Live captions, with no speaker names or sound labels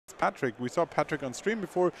Patrick. We saw Patrick on stream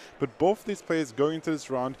before, but both these players going into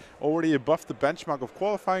this round already above the benchmark of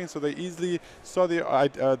qualifying, so they easily saw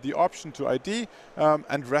the option to ID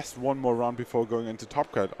and rest one more round before going into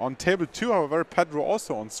top cut. On table 2, however, Pedro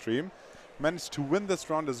also on stream managed to win this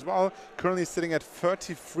round as well, currently sitting at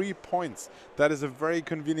 33 points. That is a very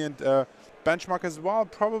convenient benchmark as well.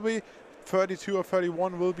 Probably 32 or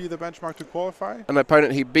 31 will be the benchmark to qualify. An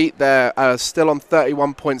opponent he beat there, still on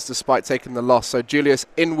 31 points despite taking the loss. So Julius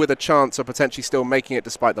in with a chance of potentially still making it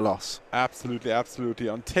despite the loss. Absolutely, absolutely.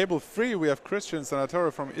 On table 3, we have Christian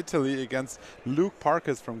Senatore from Italy against Luke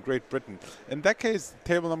Parkes from Great Britain. In that case,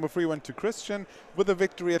 table number 3 went to Christian with a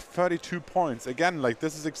victory at 32 points. Again, like,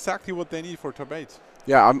 this is exactly what they need for top 8.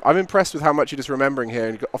 Yeah, I'm impressed with how much you're just remembering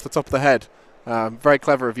here off the top of the head. Very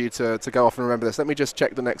clever of you to go off and remember this. Let me just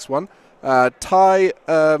check the next one. Ty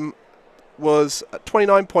was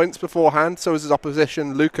 29 points beforehand, so was his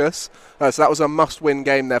opposition, Lucas. So that was a must-win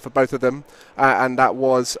game there for both of them. And that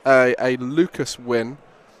was a Lucas win,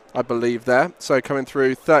 I believe, there. So coming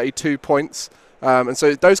through 32 points. And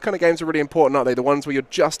so those kind of games are really important, aren't they? The ones where you're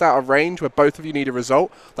just out of range, where both of you need a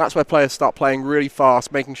result. That's where players start playing really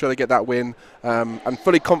fast, making sure they get that win, and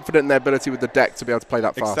fully confident in their ability with the deck to be able to play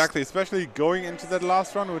that fast. Exactly, especially going into that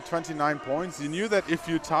last round with 29 points. You knew that if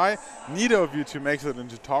you tie, neither of you two makes it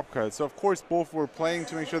into top cut. So of course both were playing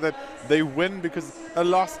to make sure that they win, because a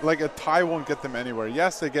loss, like a tie, won't get them anywhere.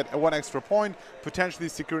 Yes, they get 1 extra point, potentially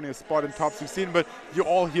securing a spot in top 16, but you're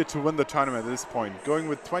all here to win the tournament at this point. Going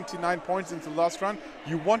with 29 points into the last round,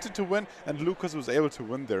 you wanted to win, and Lucas was able to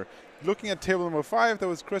win there. Looking at table number 5, there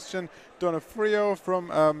was Christian Donofrio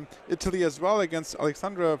from Italy as well against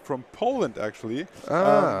Alexandra from Poland, actually.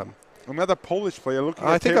 Another Polish player. Looking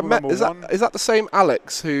at table number 1. Is that the same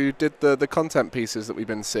Alex who did the content pieces that we've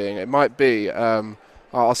been seeing? It might be. I'll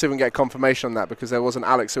see if we can get confirmation on that, because there was an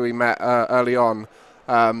Alex who we met early on.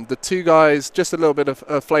 The two guys, just a little bit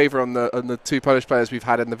of flavour on the two Polish players we've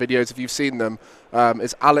had in the videos, if you've seen them,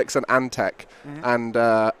 is Alex and Antek. And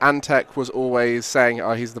Antek was always saying,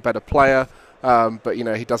 oh, he's the better player, but you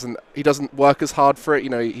know, he doesn't work as hard for it. You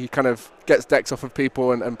know, he kind of gets decks off of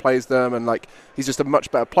people and plays them, and like, he's just a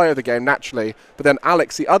much better player of the game naturally. But then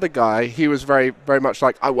Alex, the other guy, he was very, very much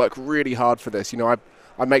like, I work really hard for this. You know,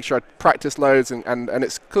 I make sure I practice loads, and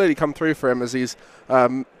it's clearly come through for him, as he's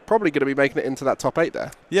probably going to be making it into that top 8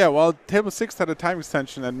 there. Yeah, well, table 6 had a time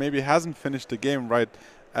extension and maybe hasn't finished the game right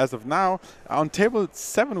as of now. On table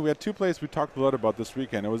 7, we had two players we talked a lot about this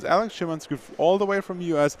weekend. It was Alex Schemanske all the way from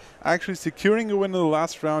the US, actually securing a win in the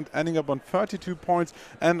last round, ending up on 32 points.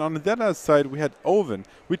 And on the other side, we had Owen.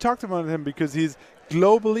 We talked about him because he's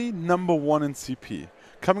globally #1 in CP.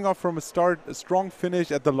 Coming off from a strong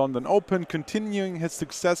finish at the London Open, continuing his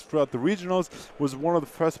success throughout the regionals, was one of the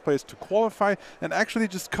first players to qualify, and actually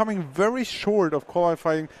just coming very short of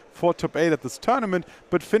qualifying for top 8 at this tournament,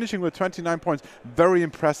 but finishing with 29 points. Very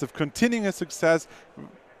impressive. Continuing his success,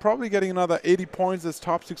 probably getting another 80 points as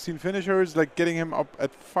top 16 finishers, like getting him up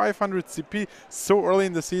at 500 CP so early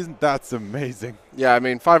in the season. That's amazing. Yeah, I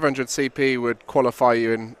mean, 500 CP would qualify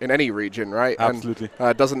you in any region, right? Absolutely.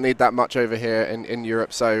 And doesn't need that much over here in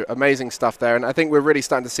Europe. So amazing stuff there. And I think we're really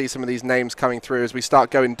starting to see some of these names coming through as we start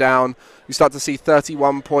going down. You start to see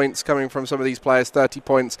 31 points coming from some of these players, 30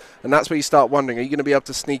 points. And that's where you start wondering, are you going to be able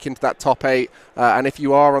to sneak into that top 8? And if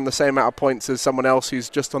you are on the same amount of points as someone else who's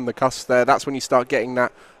just on the cusp there, that's when you start getting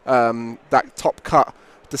that top cut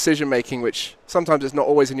decision making, which sometimes it's not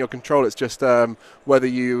always in your control. It's just whether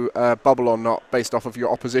you bubble or not based off of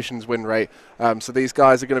your opposition's win rate. So these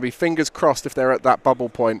guys are going to be fingers crossed if they're at that bubble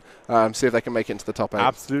point, see if they can make it into the top 8.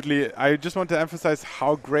 Absolutely. I just want to emphasize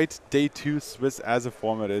how great Day 2 Swiss as a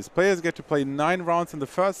format is. Players get to play 9 rounds in the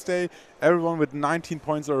first day. Everyone with 19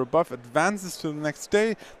 points or above advances to the next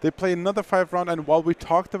day. They play another 5 rounds, and while we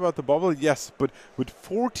talked about the bubble, yes, but with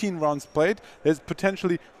 14 rounds played, there's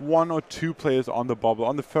potentially 1 or 2 players on the bubble,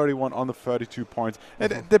 on the 31, on the 32 points.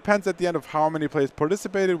 It depends at the end of how many players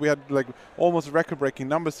participated. We had like almost record-breaking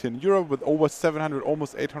numbers here in Europe with over 700,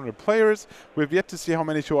 almost 800 players. We've yet to see how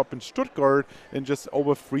many show up in Stuttgart in just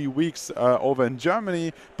over 3 weeks over in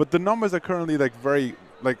Germany. But the numbers are currently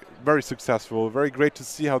very successful. Very great to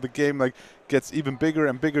see how the game gets even bigger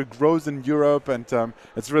and bigger, grows in Europe, and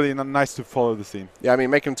it's really nice to follow the scene. Yeah, I mean,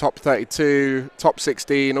 making top 32, top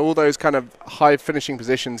 16, all those kind of high finishing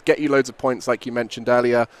positions get you loads of points, like you mentioned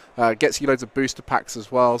earlier. Gets you loads of booster packs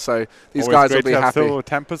as well. So these guys will be happy. So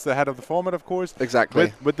Tempest ahead of the format, of course.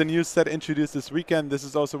 Exactly. With the new set introduced this weekend, this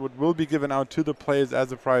is also what will be given out to the players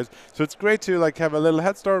as a prize. So it's great to have a little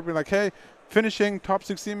head start, be like, hey, finishing top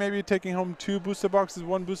 16, maybe taking home 2 booster boxes,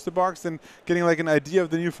 1 booster box, and getting like an idea of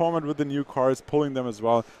the new format with the new cards, pulling them as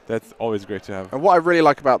well. That's always great to have. And what I really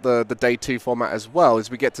like about the day 2 format as well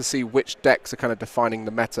is we get to see which decks are kind of defining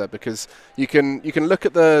the meta, because you can look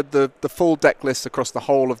at the full deck list across the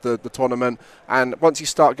whole of the tournament, and once you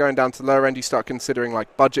start going down to the lower end, you start considering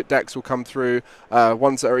like budget decks will come through,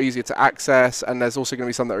 ones that are easier to access, and there's also going to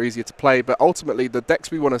be some that are easier to play. But ultimately, the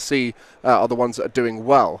decks we want to see are the ones that are doing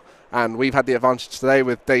well. And we've had the advantage today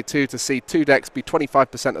with day 2 to see 2 decks be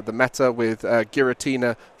 25% of the meta, with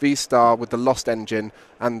Giratina V-Star with the Lost Engine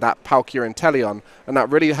and that Palkia Inteleon. And that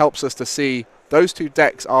really helps us to see those 2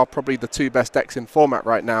 decks are probably the 2 best decks in format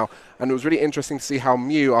right now. And it was really interesting to see how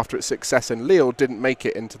Mew, after its success in Lille, didn't make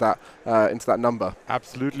it into that number.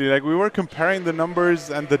 Absolutely. Like, we were comparing the numbers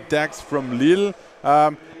and the decks from Lille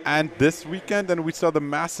and this weekend, and we saw the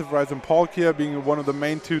massive rise in Palkia being one of the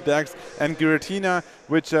main 2 decks, and Giratina,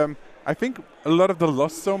 which I think a lot of the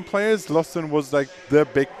Lost Zone players, Lost Zone was like the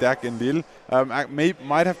big deck in Lille,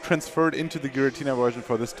 might have transferred into the Giratina version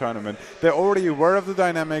for this tournament. They're already aware of the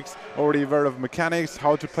dynamics, already aware of mechanics,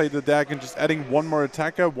 how to play the deck, and just adding 1 more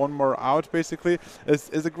attacker, 1 more out, basically,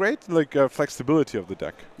 is a great like flexibility of the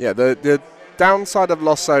deck. Yeah, the downside of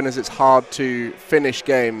Lost Zone is it's hard to finish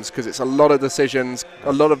games because it's a lot of decisions,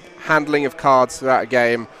 a lot of handling of cards throughout a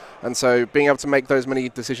game. And so being able to make those many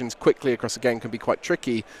decisions quickly across a game can be quite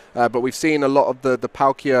tricky. But we've seen a lot of the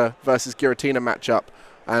Palkia versus Giratina matchup.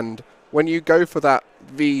 And when you go for that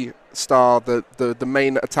V-Star, the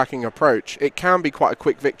main attacking approach, it can be quite a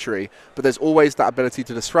quick victory. But there's always that ability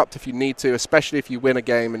to disrupt if you need to, especially if you win a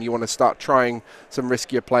game and you want to start trying some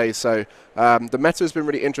riskier plays. So the meta has been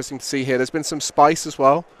really interesting to see here. There's been some spice as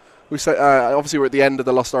well. Obviously, we're at the end of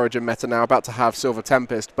the Lost Origin meta now, about to have Silver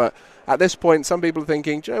Tempest, but at this point, some people are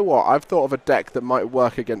thinking, do you know what, I've thought of a deck that might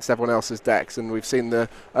work against everyone else's decks, and we've seen the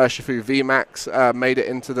Urshifu VMAX made it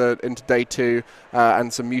into day 2,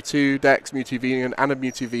 and some Mewtwo decks, Mewtwo V and a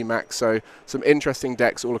Mewtwo VMAX, so some interesting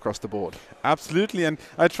decks all across the board. Absolutely, and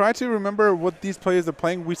I try to remember what these players are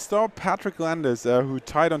playing. We saw Patrick Landis, who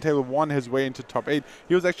tied on table 1 his way into top 8.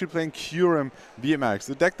 He was actually playing Kyurem VMAX,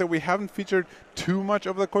 a deck that we haven't featured too much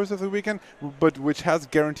over the course of the weekend, but which has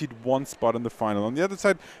guaranteed 1 spot in the final. On the other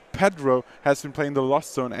side, Pedro has been playing the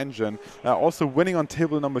Lost Zone engine, also winning on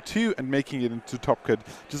table number 2 and making it into top cut.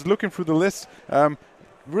 Just looking through the list,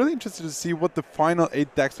 really interested to see what the final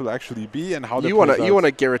 8 decks will actually be and how they play out. You want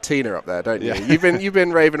a Giratina up there, don't you? Yeah. You've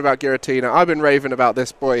been raving about Giratina. I've been raving about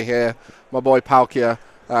this boy here, my boy Palkia.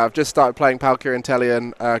 I've just started playing Palkia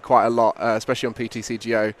Inteleon quite a lot, especially on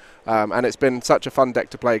PTCGO, and it's been such a fun deck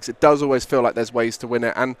to play because it does always feel like there's ways to win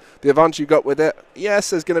it. And the advantage you got with it,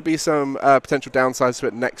 yes, there's going to be some potential downsides to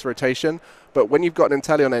it next rotation, but when you've got an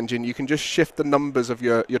Inteleon engine, you can just shift the numbers of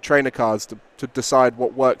your trainer cards to decide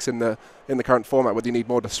what works in the current format, whether you need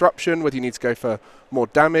more disruption, whether you need to go for more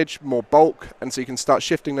damage, more bulk, and so you can start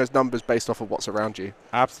shifting those numbers based off of what's around you.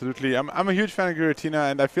 Absolutely. I'm a huge fan of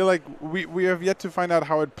Giratina, and I feel like we have yet to find out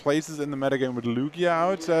how it places in the metagame with Lugia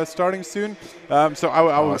out starting soon. It's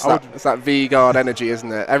that V-Guard energy,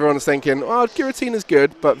 isn't it? Everyone's thinking, oh, Giratina's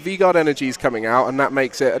good, but V-Guard energy is coming out, and that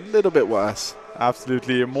makes it a little bit worse.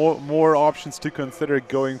 Absolutely. More options to consider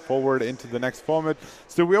going forward into the next format.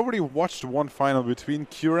 So we already watched 1 final between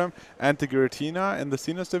Kyurem and the Giratina in the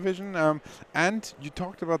Seniors division. And you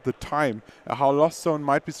talked about the time, how Lost Zone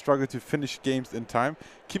might be struggling to finish games in time.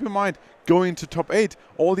 Keep in mind, going to top 8,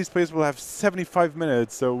 all these players will have 75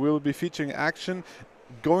 minutes. So we'll be featuring action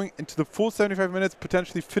going into the full 75 minutes,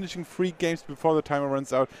 potentially finishing 3 games before the timer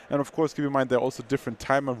runs out. And of course, keep in mind there are also different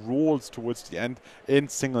timer rules towards the end in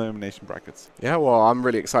single elimination brackets. Yeah, well, I'm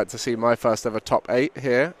really excited to see my first ever top 8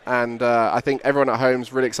 here. And I think everyone at home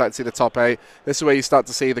is really excited to see the top 8. This is where you start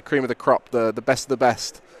to see the cream of the crop, the best of the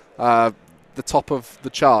best, the top of the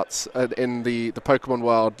charts in the Pokemon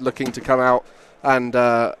world, looking to come out. And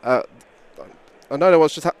I don't know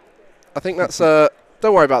what's just I think that's...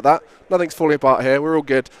 Don't worry about that. Nothing's falling apart here. We're all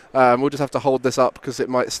good. We'll just have to hold this up because it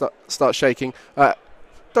might start shaking.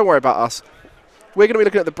 Don't worry about us. We're going to be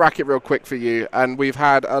looking at the bracket real quick for you, and we've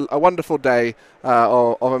had a wonderful day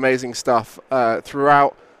of amazing stuff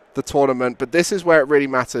throughout the tournament, but this is where it really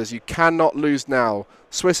matters. You cannot lose now.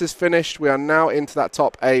 Swiss is finished. We are now into that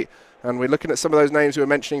top 8, and we're looking at some of those names we were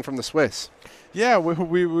mentioning from the Swiss. Yeah,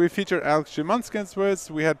 we featured Alex Schemanske in Swiss.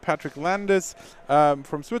 We had Patrick Landis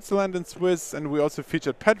from Switzerland in Swiss, and we also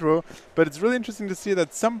featured Pedro. But it's really interesting to see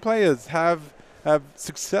that some players have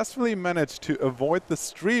successfully managed to avoid the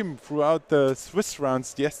stream throughout the Swiss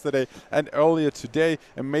rounds yesterday and earlier today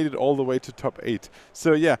and made it all the way to top 8.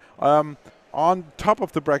 So yeah, on top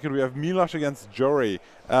of the bracket we have Miloš against Jory.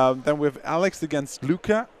 Then we have Alex against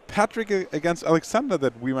Luca, Patrick against Alexander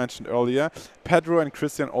that we mentioned earlier. Pedro and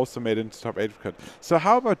Christian also made it into top 8. So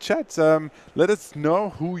how about chat? Let us know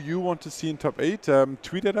who you want to see in top 8.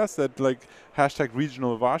 Tweet at us at like hashtag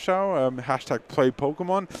Regional Warsaw, hashtag Play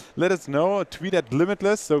Pokemon. Let us know. Tweet at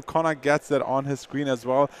Limitless so Connor gets that on his screen as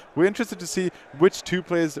well. We're interested to see which 2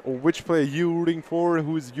 players or which player you rooting for,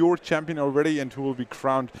 who is your champion already, and who will be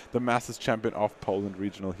crowned the Masters champion of Poland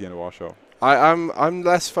Regional here in Warsaw. I'm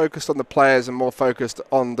less focused on the players and more focused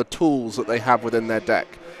on the tools that they have within their deck.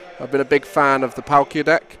 I've been a big fan of the Palkia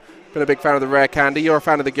deck, been a big fan of the Rare Candy. You're a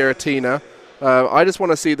fan of the Giratina. I just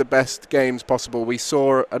want to see the best games possible. We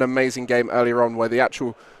saw an amazing game earlier on where the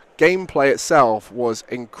actual gameplay itself was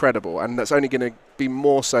incredible, and that's only going to be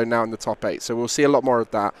more so now in the top 8. So we'll see a lot more of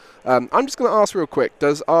that. I'm just going to ask real quick,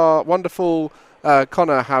 does our wonderful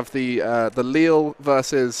Connor have the Lille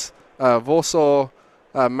versus Warsaw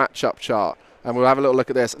matchup chart? And we'll have a little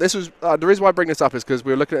look at this. This was the reason why I bring this up is because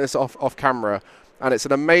we were looking at this off camera, and it's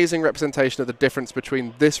an amazing representation of the difference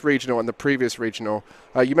between this regional and the previous regional.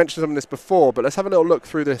 You mentioned some of this before, but let's have a little look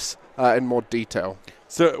through this in more detail.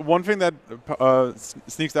 So one thing that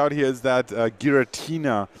sneaks out here is that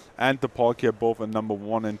Giratina and the Palkia both are number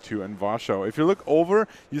 1 and 2 in Warsaw. If you look over,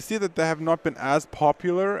 you see that they have not been as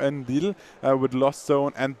popular in Lille, with Lost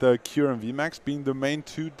Zone and the Cure and VMAX being the main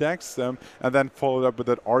 2 decks, and then followed up with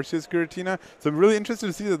that Arceus Giratina. So I'm really interested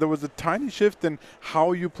to see that there was a tiny shift in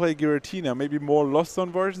how you play Giratina, maybe more Lost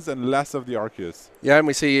Zone versions and less of the Arceus. Yeah, and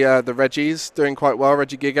we see the Regis doing quite well,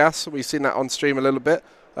 Regigigas. We've seen that on stream a little bit.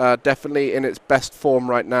 Definitely in its best form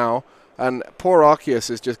right now, and poor Arceus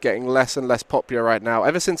is just getting less and less popular right now.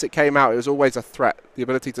 Ever since it came out, it was always a threat. The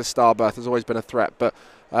ability to Starbirth has always been a threat, but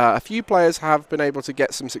a few players have been able to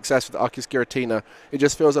get some success with Arceus Giratina. It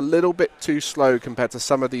just feels a little bit too slow compared to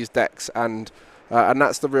some of these decks, and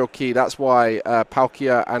that's the real key. That's why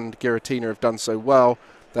Palkia and Giratina have done so well.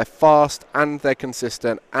 They're fast and they're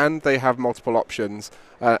consistent and they have multiple options,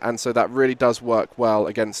 and so that really does work well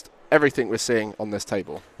against everything we're seeing on this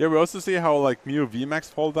table. Yeah, we also see how like Mew VMAX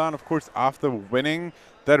fall down. Of course, after winning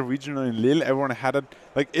that regional in Lille, everyone had it,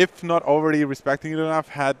 like if not already respecting it enough,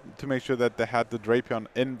 had to make sure that they had the Drapion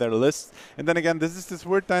in their list. And then again, this is this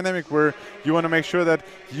weird dynamic where you want to make sure that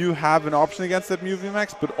you have an option against that Mew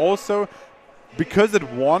VMAX, but also because it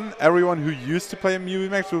won, everyone who used to play Mew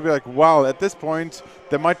VMAX will be like, wow, at this point,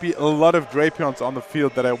 there might be a lot of Drapions on the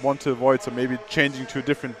field that I want to avoid, so maybe changing to a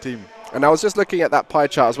different team. And I was just looking at that pie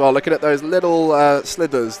chart as well, looking at those little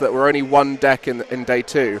slithers that were only 1 deck in day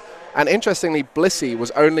 2. And interestingly, Blissey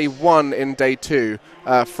was only 1 in day 2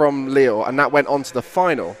 from Lille, and that went on to the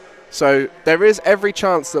final. So there is every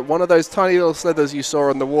chance that one of those tiny little slithers you saw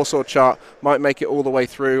on the Warsaw chart might make it all the way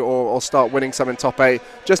through or start winning some in top 8.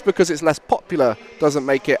 Just because it's less popular doesn't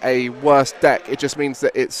make it a worse deck. It just means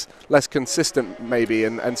that it's less consistent maybe,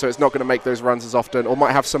 and so it's not going to make those runs as often, or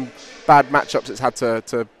might have some bad matchups it's had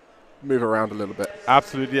to move around a little bit.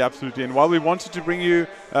 Absolutely, absolutely. And while we wanted to bring you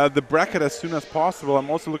the bracket as soon as possible, I'm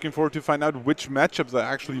also looking forward to find out which matchups are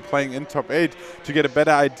actually playing in top 8 to get a better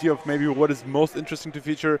idea of maybe what is most interesting to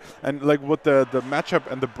feature and like what the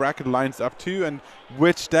matchup and the bracket lines up to and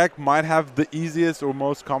which deck might have the easiest or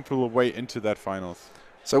most comfortable way into that finals.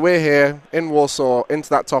 So we're here in Warsaw into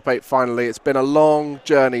that top 8 finally. It's been a long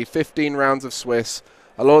journey, 15 rounds of Swiss.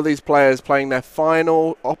 A lot of these players playing their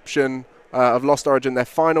final option of Lost Origin, their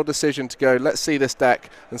final decision to go, let's see this deck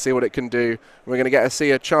and see what it can do. We're going to get to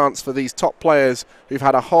see a chance for these top players who've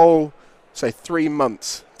had a whole, say, 3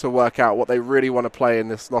 months to work out what they really want to play in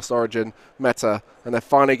this Lost Origin meta, and they're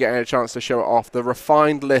finally getting a chance to show it off. The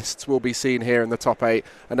refined lists will be seen here in the top 8,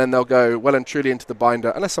 and then they'll go well and truly into the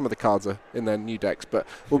binder, unless some of the cards are in their new decks, but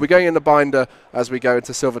we'll be going in the binder as we go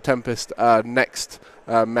into Silver Tempest next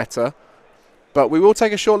meta. But we will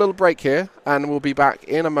take a short little break here, and we'll be back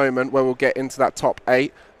in a moment where we'll get into that top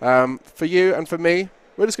 8. For you and for me,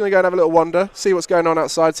 we're just going to go and have a little wander, see what's going on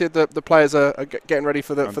outside, see if the players are getting ready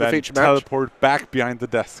for the feature match. Teleport back behind the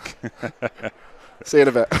desk. See you in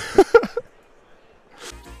a bit.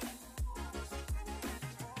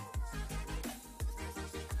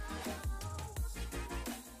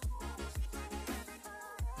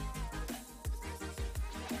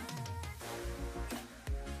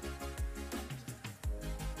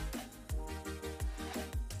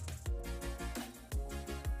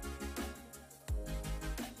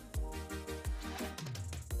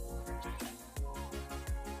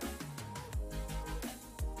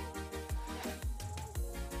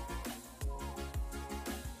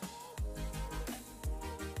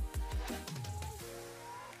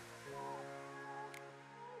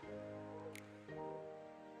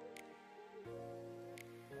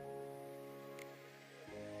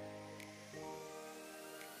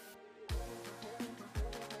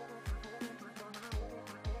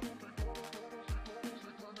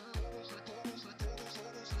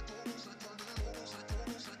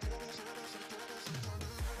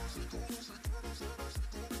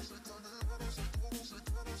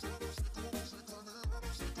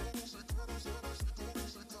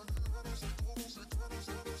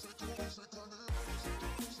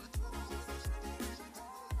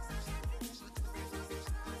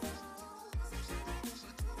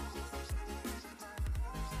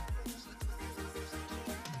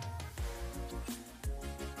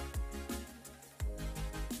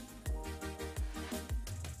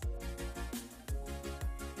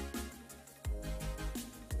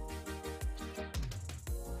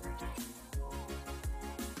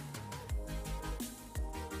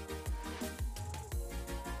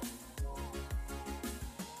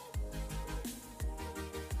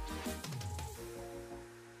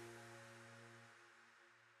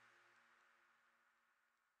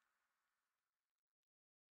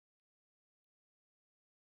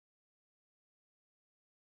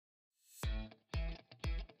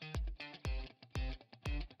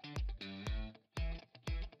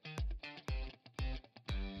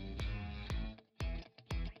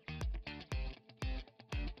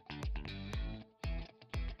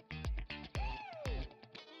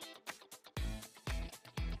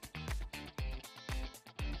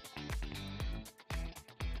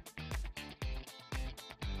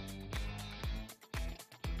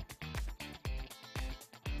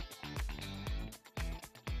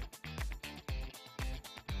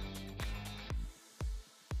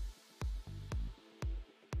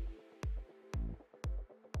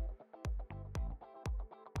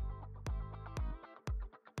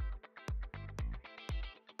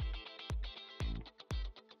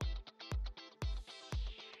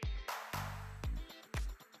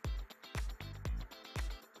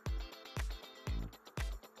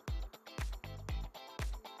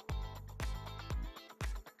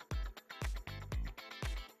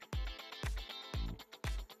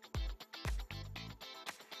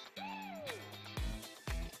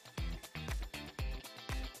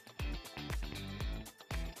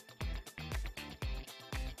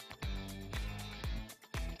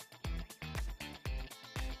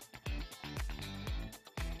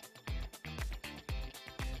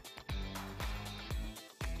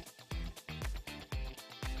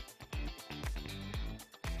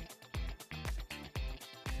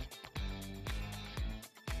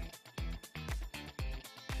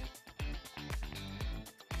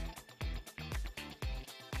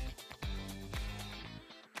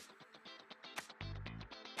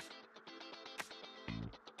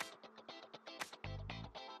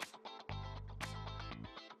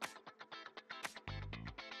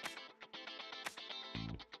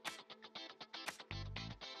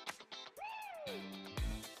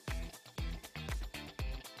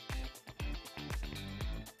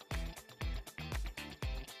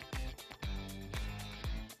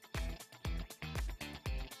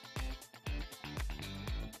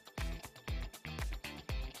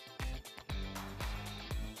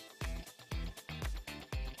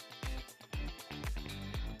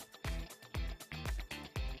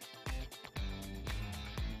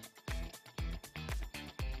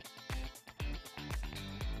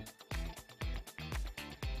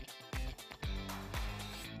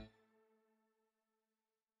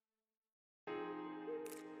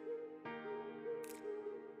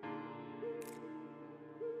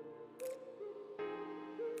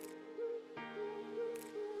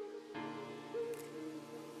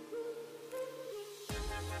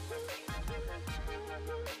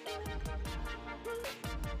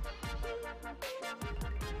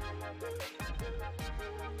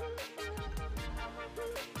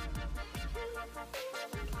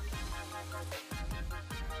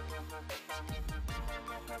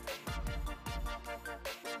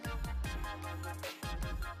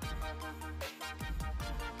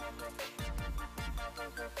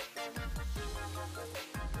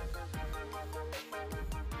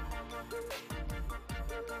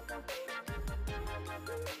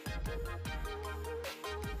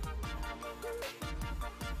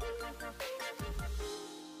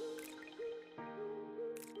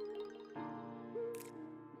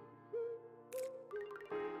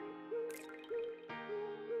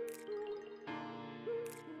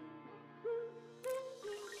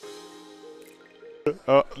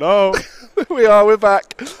 No. We're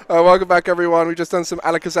back. Welcome back, everyone. We've just done some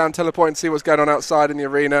Alakazam teleport and see what's going on outside in the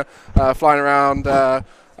arena, flying around.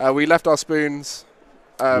 We left our spoons.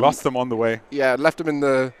 Lost them on the way. Yeah, left them in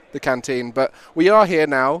the canteen. But we are here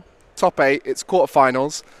now, top 8. It's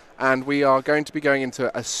quarterfinals, and we are going to be going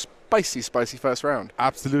into a spicy first round.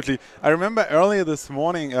 Absolutely. I remember earlier this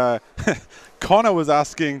morning, Connor was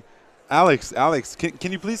asking, Alex,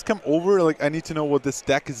 can you please come over? Like, I need to know what this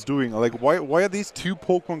deck is doing. Like, why are these two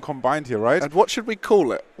Pokemon combined here, right? And what should we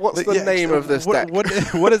call it? What's the name of this deck?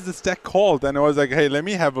 What is this deck called? And I was like, hey, let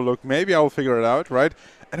me have a look. Maybe I'll figure it out, right?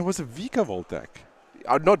 And it was a Vikavolt deck.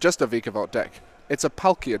 Not just a Vikavolt deck. It's a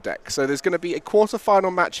Palkia deck. So there's going to be a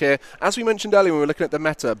quarter-final match here. As we mentioned earlier when we were looking at the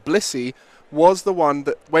meta, Blissey was the one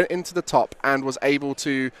that went into the top and was able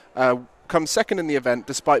to come second in the event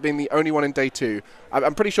despite being the only one in day 2.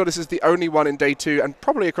 I'm pretty sure this is the only one in day 2 and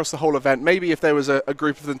probably across the whole event. Maybe if there was a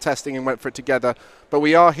group of them testing and went for it together. But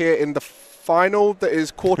we are here in the final that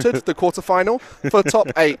is quartered, the quarter-final for top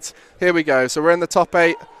 8. Here we go. So we're in the top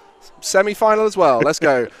 8. Semi-final as well. Let's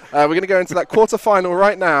go. We're going to go into that quarter-final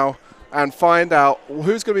right now and find out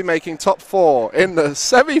who's going to be making top 4 in the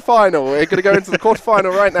semi-final. We're going to go into the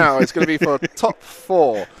quarter-final right now. It's going to be for top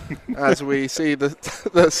 4 as we see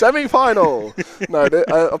the semi-final. No,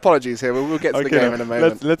 apologies here. We'll get to the game in a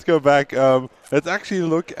moment. Let's go back. Let's actually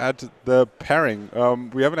look at the pairing.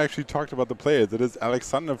 We haven't actually talked about the players. It is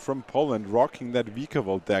Alexander from Poland rocking that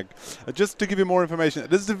Vikavolt deck. Just to give you more information,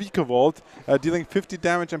 this is the Vikavolt dealing 50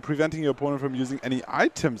 damage and preventing your opponent from using any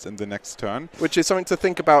items in the next turn. Which is something to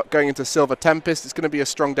think about going into Silver Tempest. It's going to be a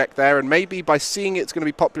strong deck there, and maybe by seeing it's going to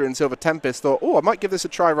be popular in Silver Tempest, thought, oh, I might give this a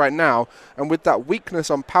try right now. And with that weakness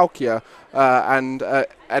on Palkia and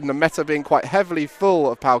the meta being quite heavily full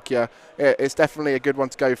of Palkia, it's definitely a good one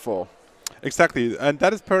to go for. Exactly, and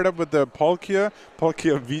that is paired up with the Palkia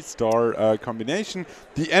V-Star combination.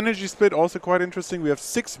 The energy split also quite interesting. We have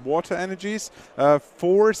 6 water energies,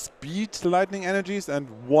 4 speed lightning energies, and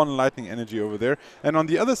 1 lightning energy over there. And on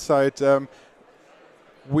the other side,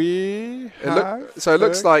 we have... So it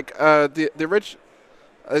looks like the original...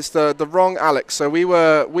 It's the wrong Alex. So we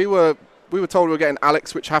were told we were getting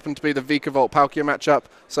Alex, which happened to be the Vikavolt Palkia matchup.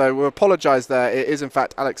 So we apologise there. It is, in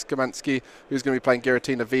fact, Alex Schemanske who's going to be playing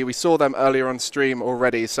Giratina V. We saw them earlier on stream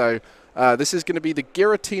already. So this is going to be the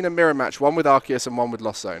Giratina mirror match, one with Arceus and one with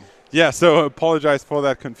Lost Zone. Yeah, so apologise for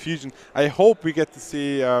that confusion. I hope we get to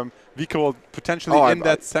see Vikavolt potentially in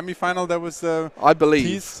that semi-final that was I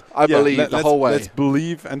believe. I believe the whole way. Let's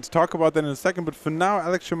believe and talk about that in a second. But for now,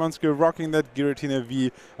 Alex Schemanske rocking that Giratina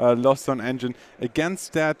V Lost Zone engine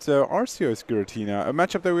against that Arceus Giratina, a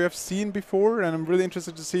matchup that we have seen before, and I'm really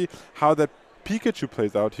interested to see how that Pikachu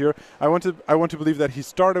plays out here. I want to believe that he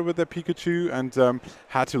started with the Pikachu and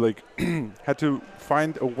had to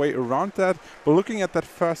find a way around that. But looking at that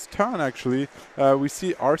first turn, actually, we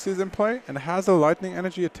see Arceus in play and has a lightning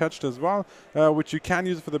energy attached as well, which you can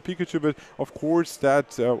use for the Pikachu. But of course,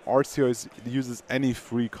 that Arceus uses any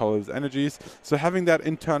free colors energies. So having that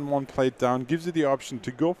in turn 1 played down gives you the option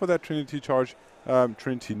to go for that Trinity Charge.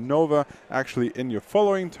 Trinity Nova actually in your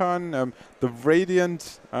following turn. The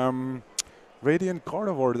Radiant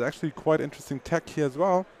Gardevoir is actually quite interesting tech here as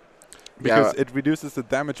well, because it reduces the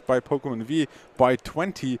damage by Pokemon V by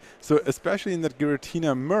 20. So especially in that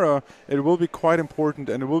Giratina mirror, it will be quite important,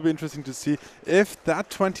 and it will be interesting to see if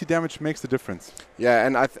that 20 damage makes the difference. Yeah,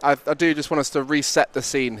 and I do just want us to reset the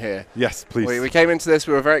scene here. Yes, please. We came into this,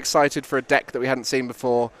 we were very excited for a deck that we hadn't seen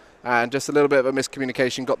before, and just a little bit of a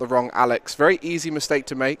miscommunication, got the wrong Alex. Very easy mistake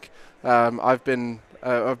to make. I've been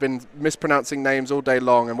mispronouncing names all day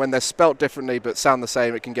long, and when they're spelt differently but sound the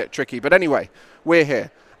same, it can get tricky. But anyway, we're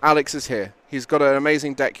here. Alex is here. He's got an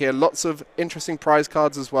amazing deck here. Lots of interesting prize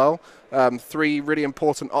cards as well. 3 really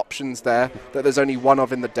important options there that there's only one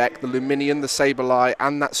of in the deck. The Luminion, the Sableye,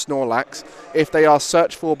 and that Snorlax. If they are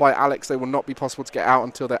searched for by Alex, they will not be possible to get out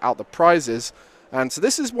until they're out the prizes. And so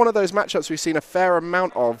this is one of those matchups we've seen a fair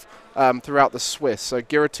amount of throughout the Swiss. So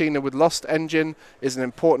Giratina with Lost Engine is an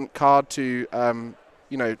important card to...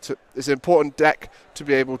 it's an important deck to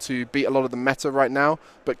be able to beat a lot of the meta right now,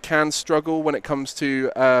 but can struggle when it comes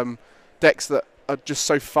to decks that are just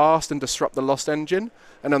so fast and disrupt the Lost Engine.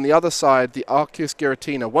 And on the other side, the Arceus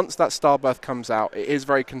Giratina, once that Starbirth comes out, it is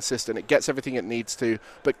very consistent. It gets everything it needs to,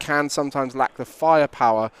 but can sometimes lack the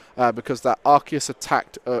firepower because that Arceus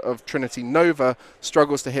attack of Trinity Nova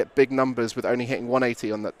struggles to hit big numbers with only hitting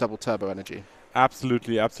 180 on that double turbo energy.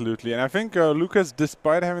 Absolutely, absolutely. And I think Lucas,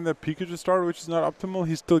 despite having the Pikachu start, which is not optimal,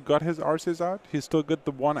 he still got his Arceus out. He's still got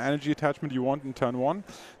the 1 energy attachment you want in turn 1.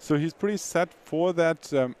 So he's pretty set for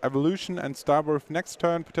that evolution and Starbirth next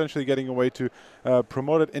turn, potentially getting a way to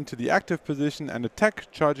promote it into the active position and attack,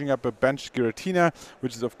 charging up a benched Giratina,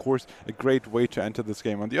 which is, of course, a great way to enter this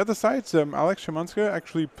game. On the other side, Alex Schemanske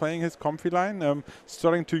actually playing his comfy line,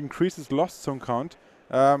 starting to increase his Lost Zone count.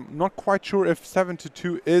 Not quite sure if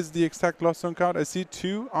 7-2 is the exact Lost Zone count. I see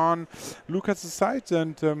 2 on Lucas' side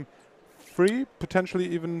and 3, potentially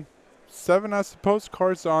even 7, I suppose,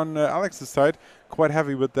 cards on Alex's side. Quite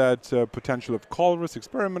heavy with that potential of Colress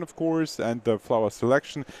Experiment, of course, and the Flower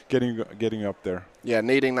Selection getting up there. Yeah,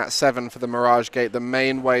 needing that 7 for the Mirage Gate, the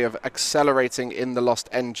main way of accelerating in the Lost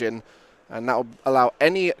Engine. And that will allow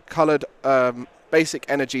any coloured basic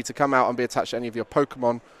energy to come out and be attached to any of your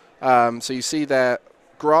Pokemon. So you see there,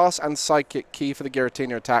 Grass and Psychic key for the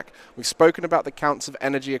Giratina attack. We've spoken about the counts of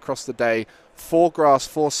energy across the day. 4 Grass,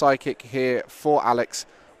 4 Psychic here for Alex,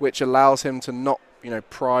 which allows him to not,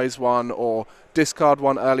 prize 1 or discard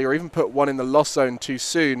 1 early, or even put 1 in the Lost Zone too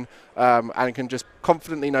soon, and can just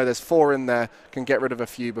confidently know there's 4 in there, can get rid of a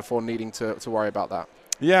few before needing to worry about that.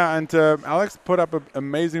 Yeah, and Alex put up an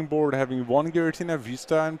amazing board, having 1 Giratina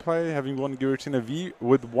V-Star in play, having 1 Giratina V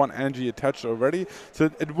with 1 energy attached already.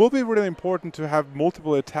 So it will be really important to have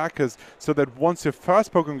multiple attackers so that once your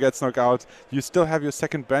first Pokemon gets knocked out, you still have your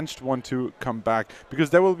second benched one to come back,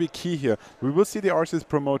 because that will be key here. We will see the Arceus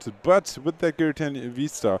promoted, but with that Giratina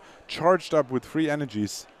V-Star charged up with 3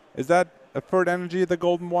 energies, is that a 3rd energy, the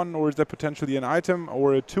golden one, or is that potentially an item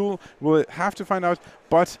or a tool? We'll have to find out,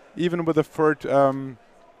 but even with a 3rd...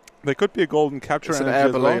 there could be a golden capture energy. It's an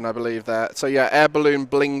air balloon, I believe, there. So, yeah, air balloon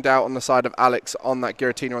blinged out on the side of Alex on that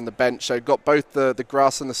Giratina on the bench. So, got both the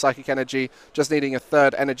grass and the psychic energy. Just needing a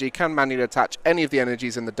 3rd energy. Can manually attach any of the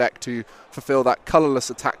energies in the deck to fulfill that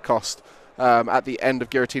colorless attack cost at the end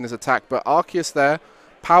of Giratina's attack. But Arceus there,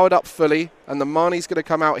 powered up fully. And the Marnie's going to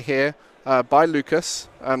come out here by Lucas.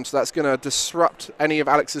 So, that's going to disrupt any of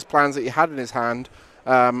Alex's plans that he had in his hand.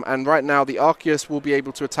 And right now, the Arceus will be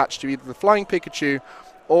able to attach to either the Flying Pikachu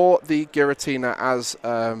or the Giratina as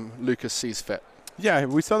Lucas sees fit. Yeah,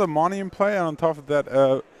 we saw the Marnie in play, and on top of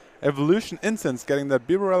that, Evolution Incense, getting that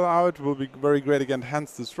Bibarel out will be very great against Hands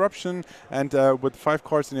Disruption, and with 5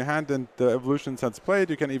 cards in your hand and the Evolution Incense played,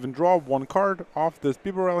 you can even draw 1 card off this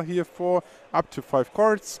Bibarel here for up to 5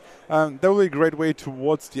 cards. That will be a great way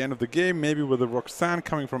towards the end of the game, maybe with a Roxanne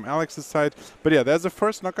coming from Alex's side. But yeah, there's a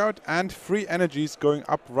first knockout and 3 energies going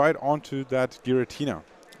up right onto that Giratina.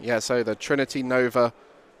 Yeah, so the Trinity Nova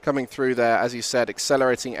coming through there, as you said,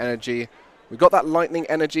 accelerating energy. We've got that lightning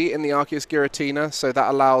energy in the Arceus Giratina, so that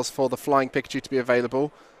allows for the Flying Pikachu to be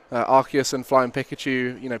available. Arceus and Flying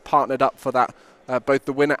Pikachu, partnered up for that, both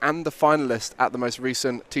the winner and the finalist at the most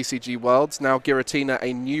recent TCG Worlds. Now Giratina,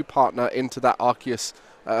 a new partner into that Arceus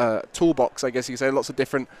toolbox, I guess you could say. Lots of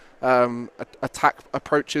different attack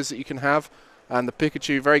approaches that you can have. And the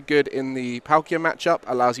Pikachu, very good in the Palkia matchup,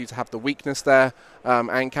 allows you to have the weakness there,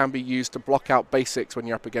 and can be used to block out basics when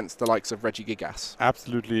you're up against the likes of Regigigas.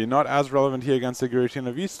 Absolutely. Not as relevant here against the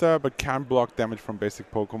Giratina V-Star, but can block damage from basic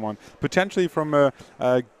Pokemon. Potentially from a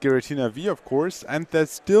Giratina V, of course. And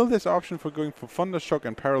there's still this option for going for Thundershock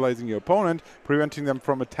and paralyzing your opponent, preventing them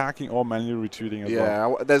from attacking or manually retreating as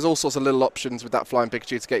well. Yeah, there's all sorts of little options with that Flying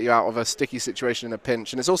Pikachu to get you out of a sticky situation in a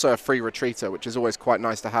pinch. And it's also a free retreater, which is always quite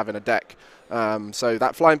nice to have in a deck. So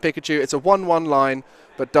that Flying Pikachu, it's a 1-1 line,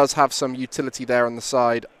 but does have some utility there on the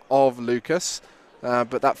side of Lucas.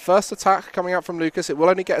 But that first attack coming out from Lucas, it will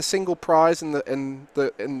only get a single prize in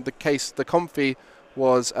the case the Comfy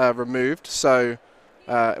was removed. So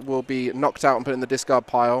it will be knocked out and put in the discard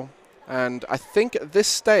pile. And I think at this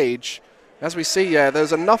stage, as we see,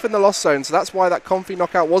 there's enough in the Lost Zone, so that's why that Comfy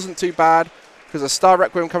knockout wasn't too bad, because a Star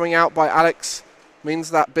Requiem coming out by Alex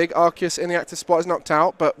means that big Arceus in the active spot is knocked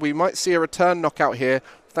out, but we might see a return knockout here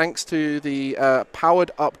thanks to the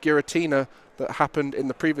powered-up Giratina that happened in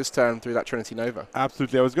the previous turn through that Trinity Nova.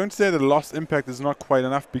 Absolutely. I was going to say the lost impact is not quite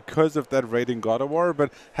enough because of that Radiant God of War,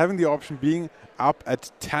 but having the option being up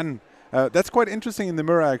at 10, that's quite interesting in the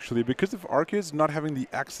mirror, actually, because of Arceus not having the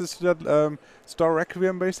access to that Star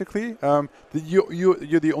Requiem, basically.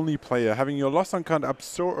 You're the only player. Having your lost on count up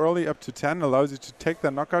so early, up to 10, allows you to take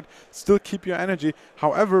that knockout, still keep your energy.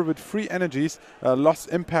 However, with free energies, lost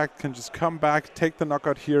impact can just come back, take the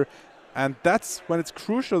knockout here, and that's when it's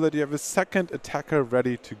crucial that you have a second attacker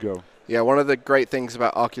ready to go. Yeah, one of the great things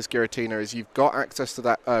about Arceus Giratina is you've got access to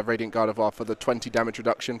that Radiant Gardevoir for the 20 damage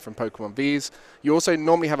reduction from Pokemon Vs. You also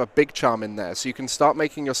normally have a Big Charm in there, so you can start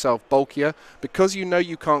making yourself bulkier. Because you know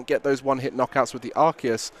you can't get those one-hit knockouts with the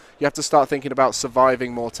Arceus, you have to start thinking about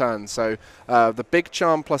surviving more turns. So the Big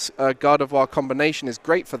Charm plus Gardevoir combination is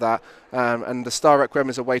great for that, and the Star Requiem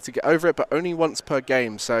is a way to get over it, but only once per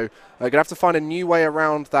game. So you're going to have to find a new way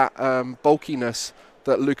around that bulkiness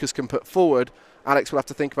that Lucas can put forward. Alex will have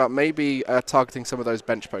to think about maybe targeting some of those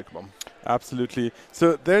bench Pokemon. Absolutely.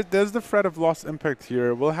 So there's the threat of lost impact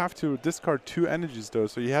here. We'll have to discard 2 energies, though.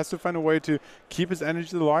 So he has to find a way to keep his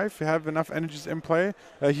energies alive, have enough energies in play.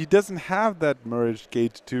 He doesn't have that Merge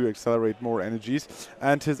Gate to accelerate more energies.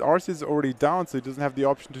 And his Arceus is already down, so he doesn't have the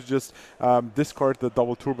option to just discard the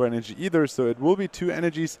double turbo energy either. So it will be 2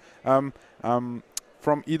 energies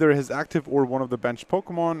from either his active or one of the bench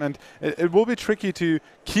Pokemon, and it will be tricky to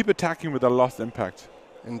keep attacking with a lost impact.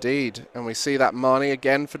 Indeed, and we see that Marnie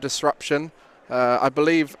again for disruption. I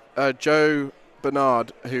believe Joe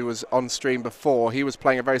Bernard, who was on stream before, he was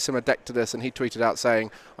playing a very similar deck to this, and he tweeted out saying,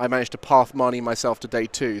 I managed to path Marnie myself to day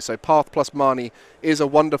 2. So path plus Marnie is a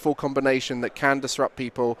wonderful combination that can disrupt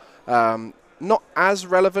people. Not as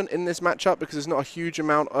relevant in this matchup because there's not a huge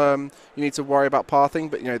amount you need to worry about pathing,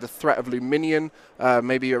 but you know, the threat of Luminion,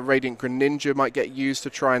 maybe a Radiant Greninja might get used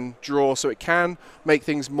to try and draw, so it can make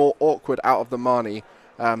things more awkward out of the Marnie.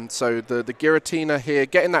 So the Giratina here,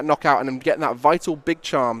 getting that knockout and then getting that vital Big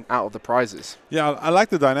Charm out of the prizes. Yeah, I like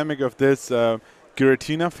the dynamic of this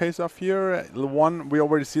Giratina face-off here. One, we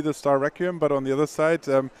already see the Star Requiem, but on the other side,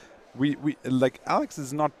 we like Alex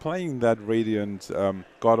is not playing that Radiant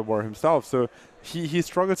God of War himself, so he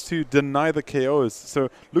struggles to deny the KOs. So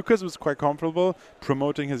Lucas was quite comfortable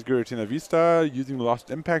promoting his Giratina V-Star, using Lost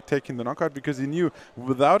Impact, taking the knockout, because he knew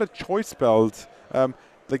without a choice belt,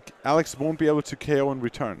 like Alex won't be able to KO in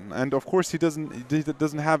return. And of course he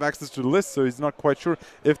doesn't have access to the list, so he's not quite sure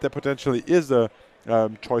if there potentially is a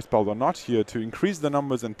choice belt or not here to increase the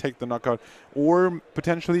numbers and take the knockout, or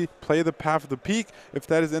potentially play the Path of the Peak if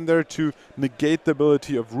that is in there to negate the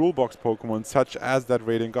ability of rulebox Pokemon such as that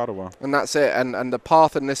Radiant God of War. And that's it, and the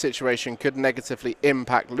path in this situation could negatively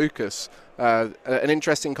impact Lucas. An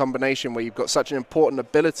interesting combination where you've got such an important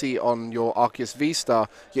ability on your Arceus V-Star,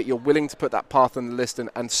 yet you're willing to put that path on the list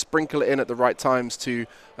and sprinkle it in at the right times to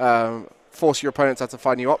force your opponents to have to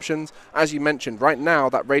find new options. As you mentioned, right now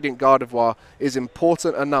that Radiant Gardevoir is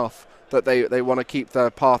important enough that they want to keep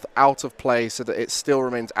the path out of play so that it still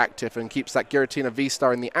remains active and keeps that Giratina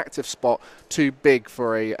V-Star in the active spot too big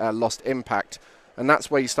for a lost impact. And that's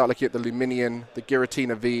where you start looking at the Luminion, the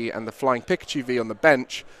Giratina V and the Flying Pikachu V on the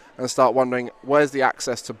bench and start wondering, where's the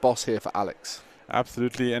access to boss here for Alex?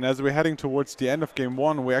 Absolutely, and as we're heading towards the end of Game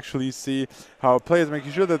 1, we actually see how players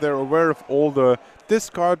making sure that they're aware of all the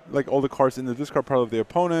discard, like all the cards in the discard pile of the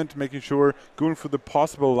opponent, making sure, going through the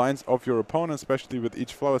possible lines of your opponent, especially with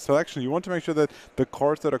each flower selection. You want to make sure that the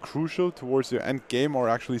cards that are crucial towards your end game are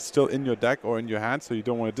actually still in your deck or in your hand, so you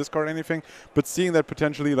don't want to discard anything. But seeing that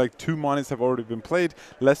potentially like 2 monies have already been played,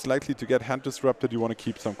 less likely to get hand disrupted, you want to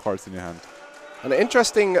keep some cards in your hand. An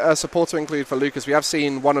interesting support to include for Lucas. We have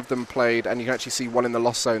seen one of them played, and you can actually see one in the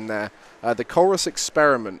Lost Zone there. The Chorus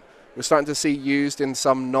Experiment. We're starting to see used in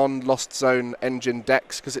some non-Lost Zone engine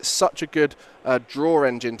decks because it's such a good draw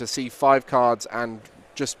engine to see 5 cards and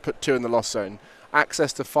just put 2 in the Lost Zone.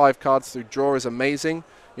 Access to 5 cards through draw is amazing.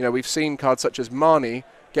 You know, we've seen cards such as Marnie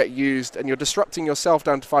get used, and you're disrupting yourself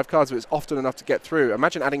down to 5 cards, but it's often enough to get through.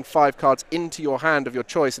 Imagine adding 5 cards into your hand of your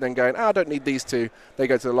choice and then going, I don't need these 2. They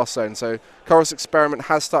go to the Lost Zone. So Chorus Experiment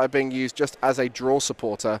has started being used just as a draw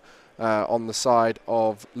supporter on the side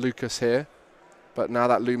of Lucas here. But now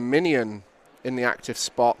that Luminion in the active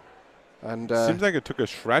spot. And seems like it took a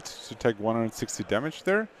shred to take 160 damage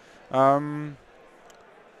there.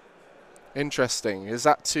 Interesting. Is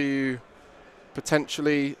that to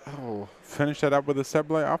potentially finish that up with a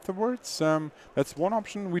Sableye afterwards? That's one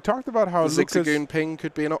option. We talked about how the Zigzagoon Ping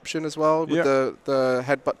could be an option as well with the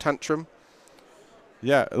Headbutt Tantrum.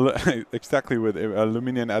 Yeah, exactly. With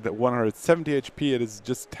Luminion at 170 HP, it is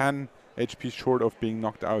just 10 HP short of being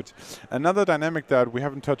knocked out. Another dynamic that we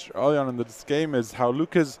haven't touched early on in this game is how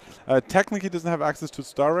Lucas technically doesn't have access to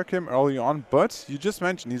Star Requiem early on, but you just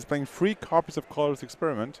mentioned he's playing 3 copies of Colorless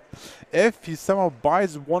Experiment. If he somehow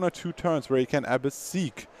buys 1 or 2 turns where he can Abyss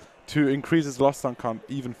Seek to increase his lost on count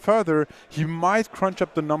even further, he might crunch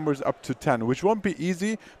up the numbers up to 10, which won't be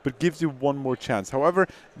easy, but gives you 1 more chance. However,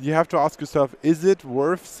 you have to ask yourself, is it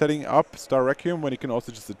worth setting up Star Requiem when you can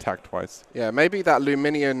also just attack twice? Yeah, maybe that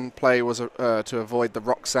Luminion play was to avoid the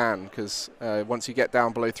Roxanne, because once you get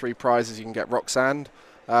down below 3 prizes, you can get Roxanne.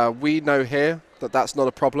 We know here that that's not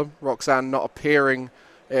a problem. Roxanne not appearing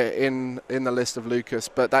in the list of Lucas,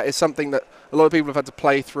 but that is something that a lot of people have had to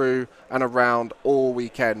play through and around all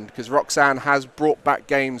weekend, because Roxanne has brought back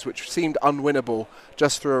games which seemed unwinnable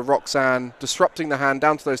just through a Roxanne disrupting the hand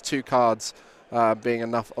down to those 2 cards being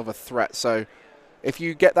enough of a threat. So if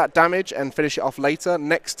you get that damage and finish it off later,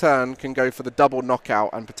 next turn can go for the double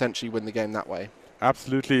knockout and potentially win the game that way.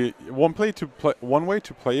 Absolutely. One way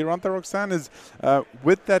to play around the Roxanne is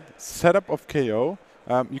with that setup of KO.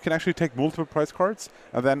 You can actually take multiple prize cards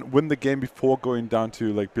and then win the game before going down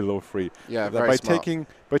to like below 3. Yeah, very smart.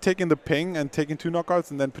 By taking the ping and taking 2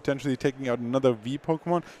 knockouts and then potentially taking out another V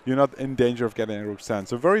Pokemon, you're not in danger of getting a Roxanne.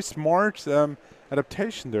 So very smart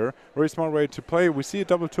adaptation there. Very smart way to play. We see a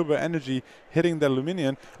double turbo energy hitting the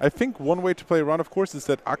Luminion. I think one way to play around, of course, is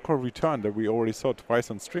that Aqua Return that we already saw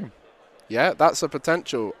twice on stream. Yeah, that's a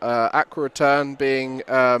potential. Aqua Return being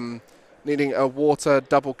needing a water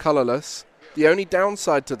double colorless. The only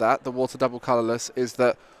downside to that, the water double colorless, is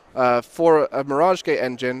that for a Mirage Gate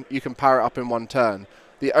engine, you can power it up in 1 turn.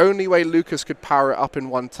 The only way Lucas could power it up in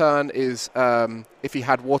 1 turn is if he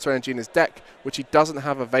had water energy in his deck, which he doesn't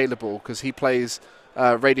have available because he plays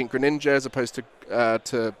Radiant Greninja as opposed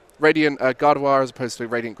to Radiant Gardevoir as opposed to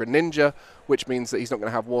Radiant Greninja, which means that he's not going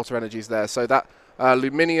to have water energies there. So that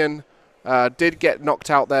Luminion did get knocked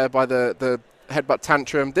out there by the Headbutt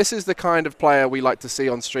Tantrum. This is the kind of player we like to see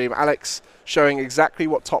on stream. Alex showing exactly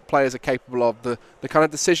what top players are capable of, the kind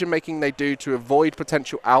of decision making they do to avoid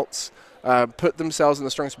potential outs, put themselves in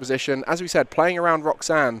the strongest position. As we said, playing around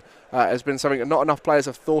Roxanne has been something that not enough players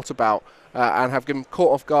have thought about and have been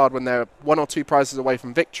caught off guard when they're 1 or 2 prizes away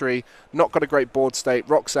from victory, not got a great board state,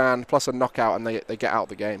 Roxanne plus a knockout, and they get out of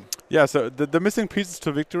the game. Yeah, so the missing pieces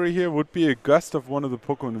to victory here would be a gust of one of the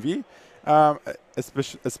Pokemon V,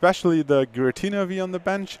 especially the Giratina V on the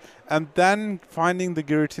bench, and then finding the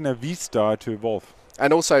Giratina V-Star to evolve.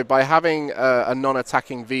 And also, by having a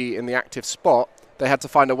non-attacking V in the active spot, they had to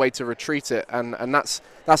find a way to retreat it, and that's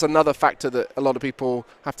another factor that a lot of people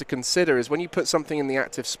have to consider, is when you put something in the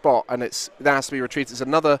active spot and it has to be retreated, it's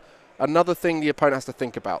another thing the opponent has to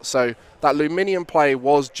think about. So that Luminion play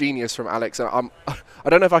was genius from Alex, and I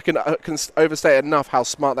don't know if I can overstate enough how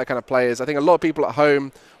smart that kind of play is. I think a lot of people at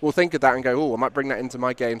home will think of that and go, oh, I might bring that into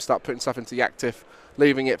my game, start putting stuff into the active,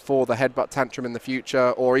 leaving it for the Headbutt Tantrum in the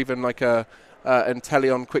future, or even like a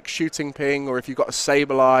Inteleon quick shooting ping, or if you've got a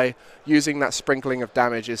Sableye, using that sprinkling of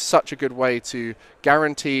damage is such a good way to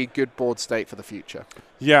guarantee good board state for the future.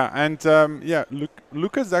 Yeah, and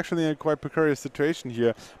Lucas is actually in a quite precarious situation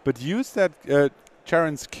here, but use that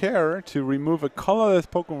Charon's Care to remove a colorless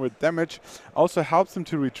Pokemon with damage also helps him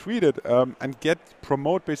to retreat it and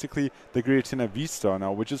promote basically the Giratina V-Star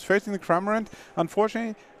now, which is facing the Cramorant.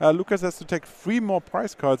 Unfortunately, Lucas has to take 3 more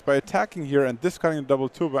prize cards by attacking here and discarding the double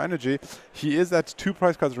turbo energy. He is at 2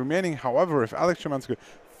 prize cards remaining. However, if Alex Schemanske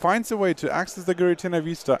finds a way to access the Giratina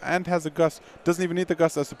V-Star and has a Gust, doesn't even need the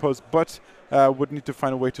Gust, I suppose, but would need to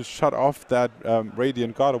find a way to shut off that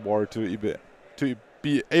Radiant Gardevoir to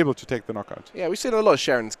be able to take the knockout. Yeah, we've seen a lot of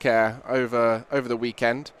Sharon's Care over the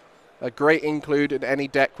weekend. A great include in any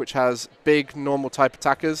deck which has big normal type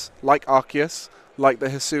attackers like Arceus, like the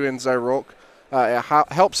Hisuian Zoroark.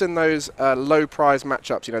 It helps in those low prize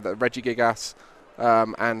matchups, you know, the Regigigas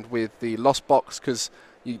and with the Lost Box, because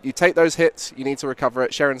you take those hits, you need to recover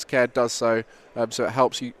it. Sharon's Care does so, so it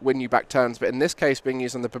helps you win you back turns. But in this case, being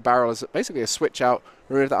used on the Barrel as basically a switch out,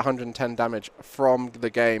 remove that 110 damage from the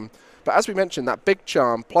game. But as we mentioned, that big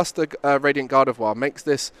charm plus the Radiant Gardevoir makes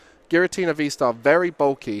this Giratina V-Star very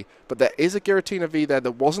bulky, but there is a Giratina V there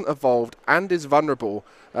that wasn't evolved and is vulnerable.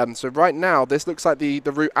 So right now, this looks like the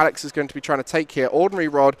route Alex is going to be trying to take here. Ordinary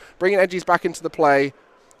Rod, bringing Edgies back into the play.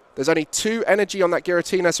 There's only 2 energy on that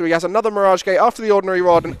Giratina, so he has another Mirage Gate after the Ordinary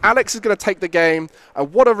Rod, and Alex is going to take the game.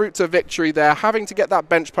 What a route to victory there, having to get that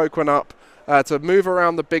bench Pokemon up to move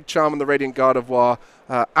around the Big Charm and the Radiant Gardevoir.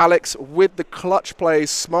 Alex with the clutch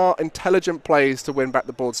plays, smart, intelligent plays to win back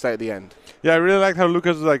the board state at the end. Yeah, I really like how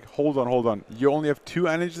Lucas was like, hold on. You only have 2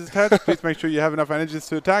 energies attached. Please make sure you have enough energies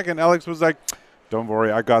to attack. And Alex was like, Don't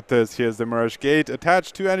worry, I got this. Here's the Mirage Gate.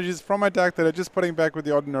 Attach 2 energies from my deck that I'm just putting back with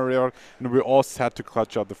the Ordinary Art, and we're all set to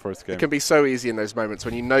clutch out the first game. It can be so easy in those moments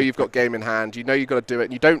when you know you've got game in hand, you know you've got to do it,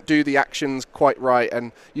 and you don't do the actions quite right,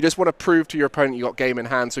 and you just want to prove to your opponent you got game in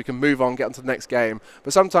hand so you can move on, get on to the next game.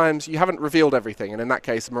 But sometimes you haven't revealed everything, and in that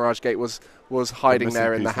case, the Mirage Gate was hiding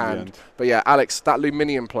there in the hand. But yeah, Alex, that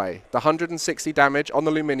Luminion play, the 160 damage on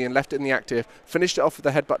the Luminion, left it in the active, finished it off with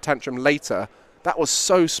the Headbutt Tantrum later. That was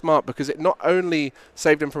so smart because it not only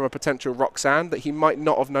saved him from a potential Roxanne that he might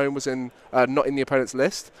not have known was not in the opponent's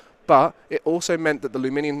list, but it also meant that the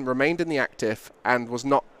Luminion remained in the active and was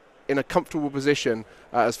not in a comfortable position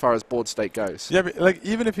as far as board state goes. Yeah, but like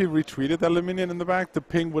even if he retweeted that Luminion in the back, the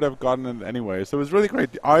ping would have gotten it anyway. So it was really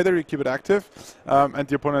great. Either you keep it active and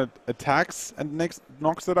the opponent attacks and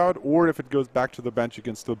knocks it out, or if it goes back to the bench, you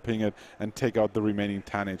can still ping it and take out the remaining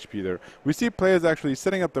 10 HP there. We see players actually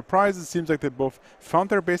setting up the prizes. Seems like they both found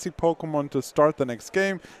their basic Pokemon to start the next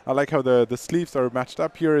game. I like how the sleeves are matched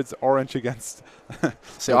up here. It's orange against...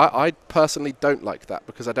 See, I personally don't like that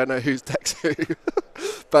because I don't know whose deck's who.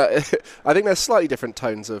 But I think there's slightly different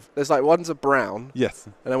tones of... There's like one's a brown. Yes.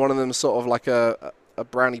 And then one of them is sort of like a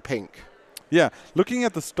browny pink. Yeah, looking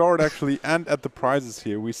at the start actually and at the prizes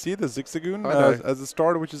here, we see the Zigzagoon as a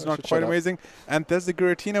starter, which is not quite amazing. And there's the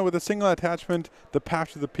Giratina with a single attachment, the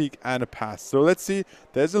Path to the Peak, and a pass. So let's see,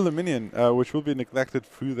 there's a Luminion, which will be neglected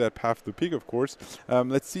through that Path to the Peak, of course.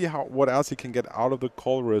 Let's see what else he can get out of the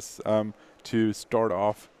Colress to start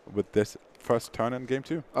off with this first turn in game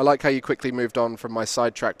 2. I like how you quickly moved on from my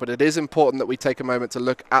sidetrack, but it is important that we take a moment to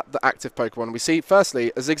look at the active Pokemon. We see,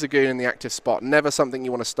 firstly, a Zigzagoon in the active spot. Never something you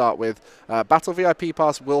want to start with. Battle VIP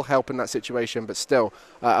Pass will help in that situation, but still,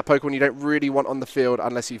 a Pokemon you don't really want on the field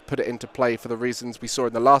unless you've put it into play for the reasons we saw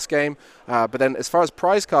in the last game. But then as far as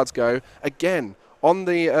prize cards go, again, on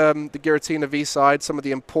the Giratina V side, some of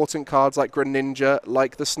the important cards like Greninja,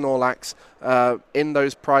 like the Snorlax, in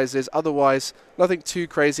those prizes. Otherwise, nothing too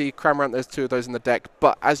crazy. Cramorant, there's 2 of those in the deck.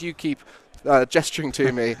 But as you keep gesturing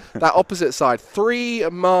to me, that opposite side, 3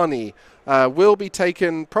 Marnie will be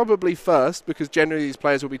taken probably first because generally these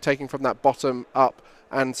players will be taking from that bottom up.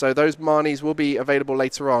 And so those Marnies will be available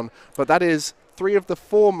later on. But that is 3 of the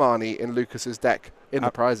 4 Marnie in Lucas's deck in the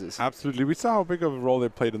prizes. Absolutely. We saw how big of a role they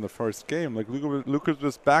played in the first game. Like Lucas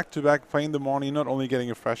was back-to-back playing the Marnie, not only getting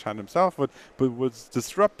a fresh hand himself, but was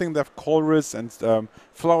disrupting their Colress and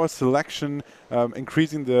flower selection,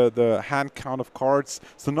 increasing the hand count of cards.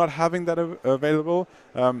 So not having that available,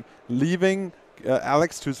 leaving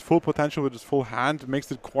Alex to his full potential with his full hand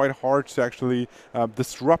makes it quite hard to actually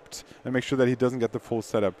disrupt and make sure that he doesn't get the full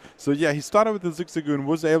setup. So yeah, he started with the Zigzagoon,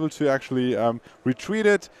 was able to actually retreat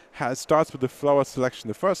it, starts with the flower selection,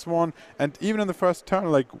 the first one, and even in the first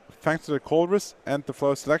turn, like thanks to the Colress and the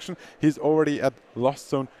flower selection, he's already at Lost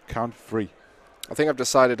Zone count 3. I think I've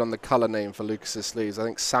decided on the color name for Lucas's sleeves. I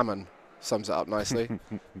think salmon sums it up nicely.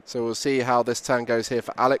 So we'll see how this turn goes here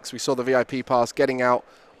for Alex. We saw the VIP pass getting out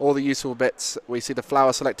all the useful bits. We see the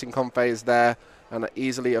flower selecting phase there and are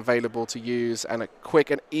easily available to use, and a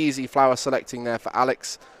quick and easy flower selecting there for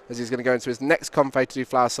Alex as he's going to go into his next phase to do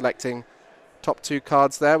flower selecting. Top 2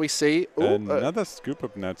 cards there we see. Ooh, another scoop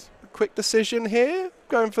up net. Quick decision here,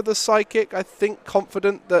 going for the Psychic. I think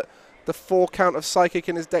confident that the 4 count of Psychic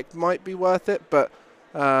in his deck might be worth it, but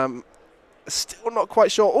still not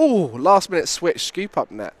quite sure. Oh, last minute switch, scoop up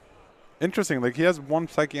net. Interesting, like he has 1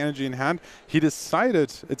 Psychic Energy in hand. He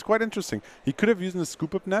decided, it's quite interesting, he could have used the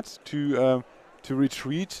Scoop Up Net to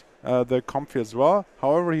retreat the Comfy as well.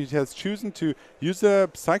 However, he has chosen to use the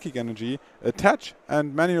Psychic Energy, attach,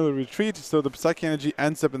 and manually retreat, so the Psychic Energy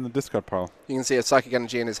ends up in the discard pile. You can see a Psychic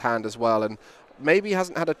Energy in his hand as well, and maybe he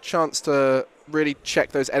hasn't had a chance to really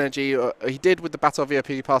check those energy. He did with the Battle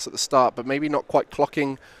VIP pass at the start, but maybe not quite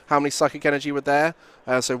clocking how many Psychic Energy were there.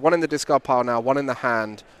 So 1 in the discard pile now, 1 in the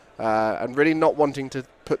hand. And really not wanting to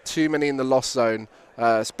put too many in the Lost Zone,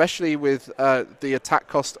 especially with the attack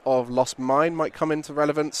cost of Lost Mine might come into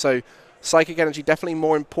relevance. So Psychic Energy definitely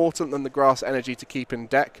more important than the Grass Energy to keep in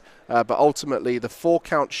deck, but ultimately the 4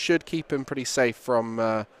 count should keep him pretty safe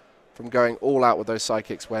from going all out with those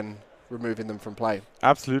Psychics when removing them from play.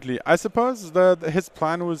 Absolutely. I suppose his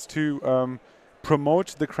plan was to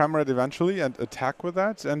promote the Cramorant eventually and attack with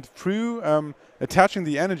that, and through attaching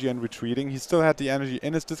the energy and retreating, he still had the energy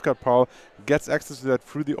in his discard pile, gets access to that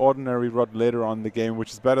through the Ordinary Rod later on in the game,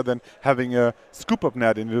 which is better than having a Scoop Up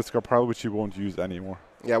Net in the discard pile, which he won't use anymore.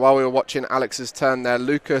 Yeah, while we were watching Alex's turn there,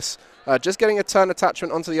 Lucas just getting a turn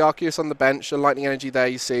attachment onto the Arceus on the bench, the Lightning Energy there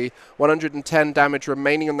you see, 110 damage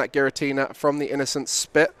remaining on that Giratina from the Innocent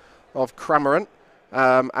Spit of Cramorant.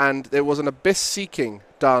 and there was an Abyss Seeking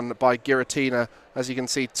done by Giratina. As you can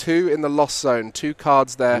see, 2 in the lost zone, 2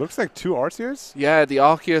 cards there. Looks like 2 Arceus? Yeah, the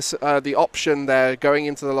Arceus, the option there going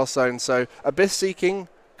into the lost zone. So Abyss Seeking,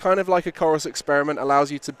 kind of like a Chorus Experiment,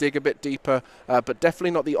 allows you to dig a bit deeper, but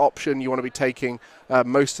definitely not the option you want to be taking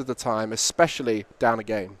most of the time, especially down a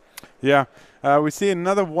game. Yeah, we see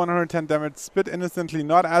another 110 damage, spit innocently,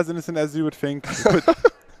 not as innocent as you would think,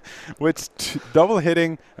 with double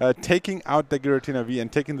hitting, taking out the Giratina V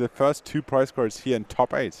and taking the first 2 prize cards here in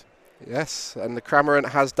top 8. Yes, and the Cramorant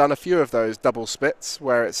has done a few of those double spits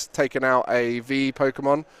where it's taken out a V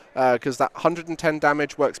Pokemon, because that 110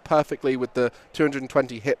 damage works perfectly with the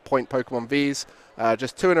 220 hit point Pokemon Vs.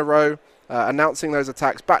 Just 2 in a row, announcing those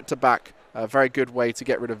attacks back to back. A very good way to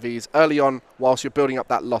get rid of Vs early on whilst you're building up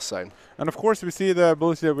that loss zone. And of course, we see the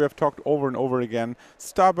ability that we have talked over and over again.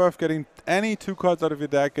 Starbuff getting any 2 cards out of your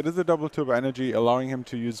deck. It is a double turbo energy, allowing him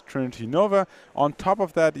to use Trinity Nova. On top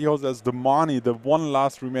of that, he also has the Mani, the one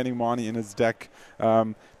last remaining Mani in his deck,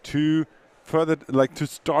 to further, to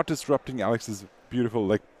start disrupting Alex's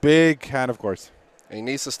beautiful, big hand, of course. He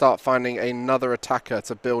needs to start finding another attacker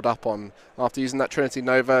to build up on. After using that Trinity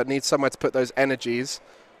Nova, needs somewhere to put those energies.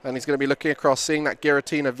 And he's going to be looking across, seeing that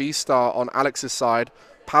Giratina V-Star on Alex's side,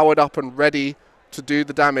 powered up and ready to do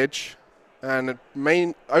the damage. And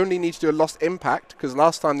only need to do a Lost Impact, because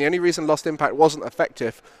last time the only reason Lost Impact wasn't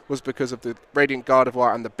effective was because of the Radiant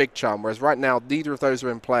Gardevoir and the Big Charm, whereas right now neither of those are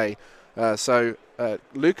in play. So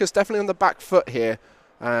Lucas definitely on the back foot here,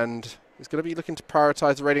 and he's going to be looking to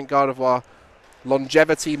prioritize the Radiant Gardevoir.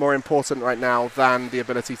 Longevity more important right now than the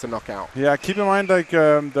ability to knock out. Yeah, keep in mind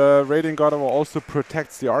the Radiant Gardevoir also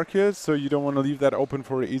protects the Arceus, so you don't want to leave that open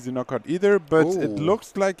for an easy knockout either. But it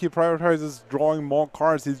looks like he prioritizes drawing more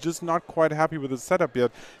cards. He's just not quite happy with his setup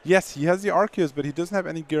yet. Yes, he has the Arceus, but he doesn't have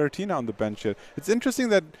any Giratina on the bench yet. It's interesting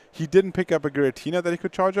that he didn't pick up a Giratina that he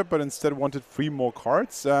could charge up, but instead wanted 3 more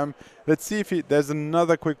cards. Let's see if there's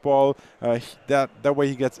another quick ball. That way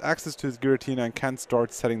he gets access to his Giratina and can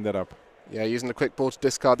start setting that up. Yeah, using the quick ball to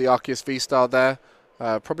discard the Arceus V-Star there.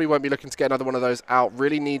 Probably won't be looking to get another one of those out.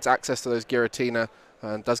 Really needs access to those Giratina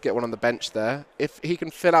and does get one on the bench there. If he can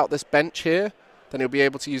fill out this bench here, then he'll be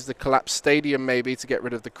able to use the Collapsed Stadium maybe to get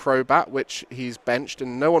rid of the Crobat, which he's benched.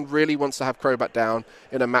 And no one really wants to have Crobat down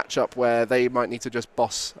in a matchup where they might need to just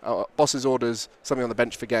boss his orders, something on the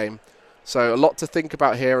bench for game. So a lot to think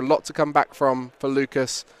about here, a lot to come back from for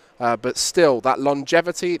Lucas. But still, that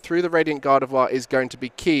longevity through the Radiant Gardevoir is going to be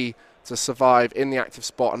key to survive in the active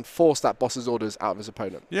spot and force that boss's orders out of his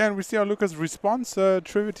opponent. Yeah, and we see how Lucas responds.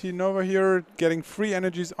 Trinity Nova here, getting 3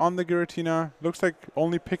 energies on the Giratina. Looks like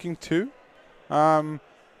only picking 2.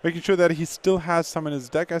 Making sure that he still has some in his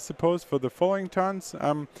deck, I suppose, for the following turns.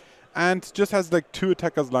 And just has 2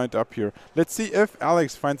 attackers lined up here. Let's see if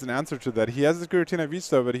Alex finds an answer to that. He has his Giratina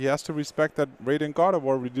V-Star, but he has to respect that Radiant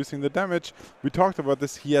Gardevoir reducing the damage. We talked about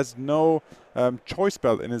this. He has no choice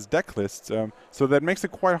belt in his deck list, so that makes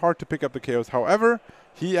it quite hard to pick up the KOs. However,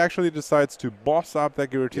 he actually decides to boss up that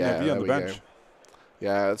Giratina V on the bench.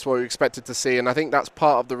 Yeah, that's what we expected to see, and I think that's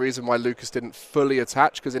part of the reason why Lucas didn't fully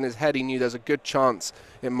attach, because in his head he knew there's a good chance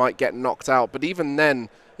it might get knocked out. But even then,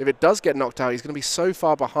 if it does get knocked out, he's going to be so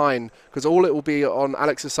far behind, because all it will be on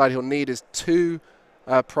Alex's side he'll need is 2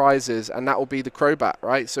 prizes, and that will be the Crobat,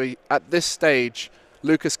 right? So at this stage,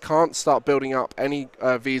 Lucas can't start building up any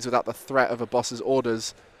Vs without the threat of a boss's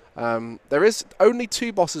orders. There is only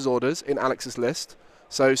 2 boss's orders in Alex's list,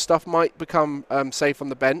 so stuff might become safe on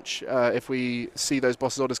the bench if we see those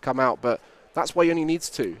boss's orders come out, but that's why he only needs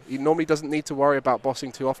 2. He normally doesn't need to worry about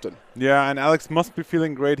bossing too often. Yeah, and Alex must be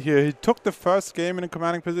feeling great here. He took the first game in a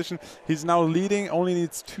commanding position. He's now leading, only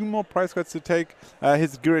needs 2 more prize cards to take.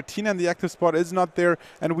 His Giratina in the active spot is not there.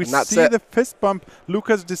 And we see the fist bump.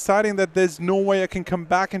 Lucas deciding that there's no way I can come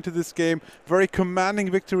back into this game. Very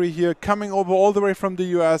commanding victory here, coming over all the way from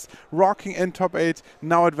the US, rocking in top 8,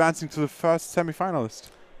 now advancing to the first semi-finalist.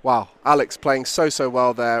 Wow, Alex playing so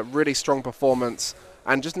well there. Really strong performance.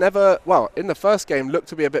 And just never, well, in the first game looked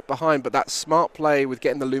to be a bit behind, but that smart play with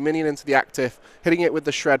getting the Luminion into the active, hitting it with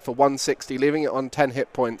the Shred for 160, leaving it on 10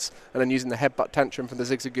 hit points, and then using the Headbutt Tantrum from the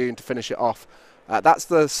Zigzagoon to finish it off. That's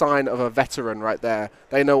the sign of a veteran right there.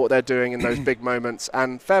 They know what they're doing in those big moments.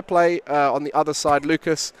 And fair play on the other side.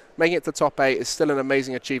 Lucas making it to top 8 is still an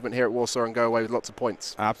amazing achievement here at Warsaw and go away with lots of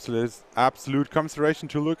points. Absolute commiseration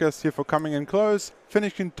to Lucas here for coming in close,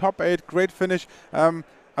 finishing top 8. Great finish.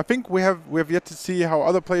 I think we have yet to see how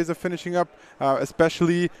other players are finishing up,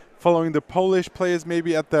 especially following the Polish players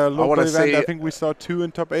maybe at the local event. I think we saw 2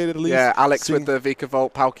 in top 8 at least. Yeah, Alex with the Vika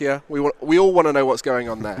Volt Palkia. We all want to know what's going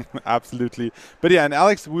on there. Absolutely. But yeah, and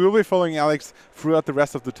Alex, we will be following Alex throughout the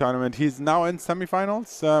rest of the tournament. He's now in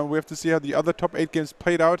semifinals. We have to see how the other top 8 games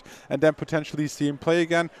played out and then potentially see him play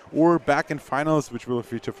again or back in finals, which will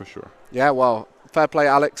feature for sure. Yeah, well, fair play,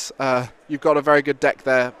 Alex. You've got a very good deck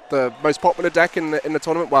there. The most popular deck in the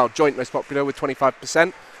tournament, well, joint most popular with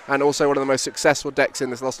 25%. And also one of the most successful decks in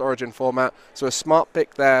this Lost Origin format. So a smart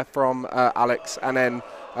pick there from Alex. And then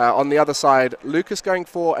on the other side, Lucas going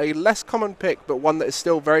for a less common pick, but one that is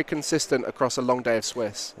still very consistent across a long day of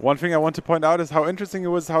Swiss. One thing I want to point out is how interesting it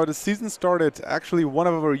was how the season started. Actually, one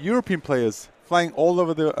of our European players flying all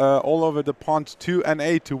over the pond to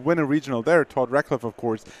NA to win a regional there, Todd Ratcliffe, of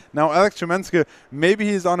course. Now, Alex Schemanske, maybe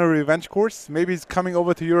he's on a revenge course. Maybe he's coming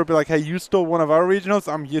over to Europe like, hey, you stole one of our regionals.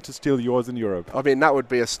 I'm here to steal yours in Europe. I mean, that would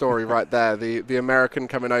be a story right there. The American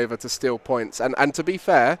coming over to steal points. And to be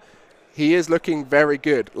fair, he is looking very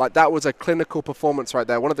good. Like, that was a clinical performance right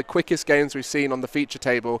there. One of the quickest games we've seen on the feature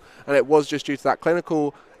table. And it was just due to that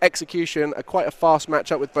clinical execution, quite a fast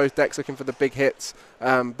matchup with both decks looking for the big hits,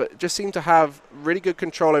 but just seemed to have really good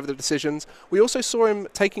control over the decisions. We also saw him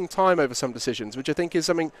taking time over some decisions, which I think is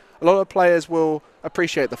something a lot of players will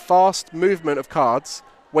appreciate. The fast movement of cards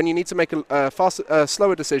when you need to make a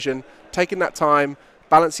slower decision, taking that time,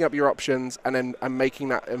 balancing up your options, and making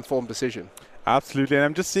that informed decision. Absolutely, and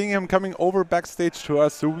I'm just seeing him coming over backstage to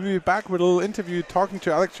us, so we'll be back with a little interview talking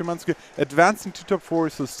to Alex Schemanske, advancing to top 4,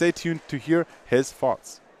 so stay tuned to hear his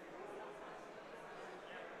thoughts.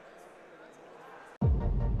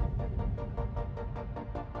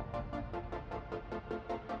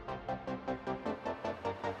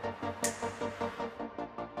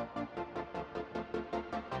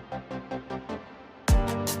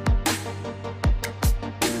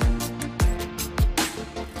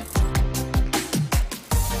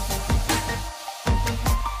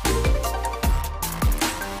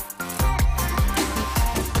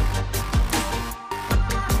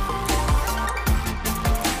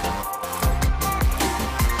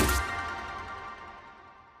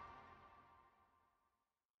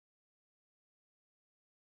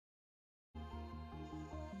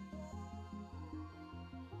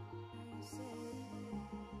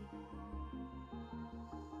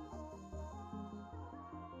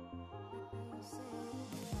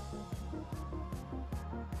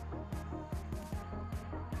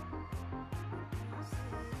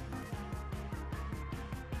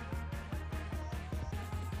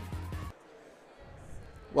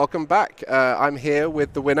 Welcome back. I'm here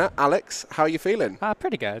with the winner, Alex. How are you feeling?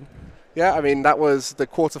 Pretty good. Yeah, I mean, that was the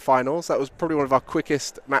quarterfinals. That was probably one of our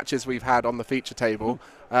quickest matches we've had on the feature table.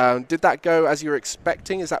 Did that go as you were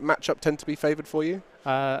expecting? Does that matchup tend to be favored for you?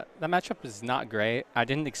 The matchup is not great. I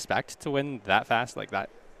didn't expect to win that fast, like that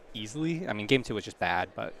easily. I mean, game 2 was just bad,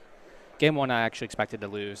 but game 1 I actually expected to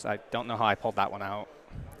lose. I don't know how I pulled that one out.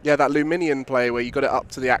 Yeah, that Luminion play where you got it up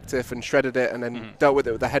to the active and shredded it and then dealt with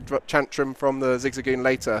it with the head drop tantrum from the Zigzagoon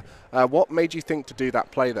later. What made you think to do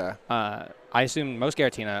that play there? I assumed most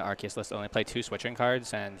Giratina Arceus lists only play 2 switching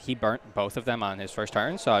cards, and he burnt both of them on his first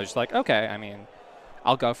turn. So I was just like, okay, I mean,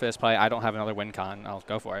 I'll go for this play. I don't have another win con. I'll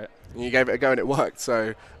go for it. And you gave it a go and it worked.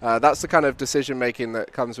 So that's the kind of decision-making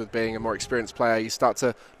that comes with being a more experienced player. You start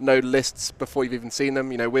to know lists before you've even seen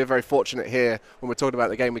them. You know, we're very fortunate here when we're talking about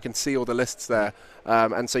the game. We can see all the lists there.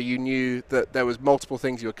 And so you knew that there was multiple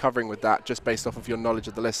things you were covering with that just based off of your knowledge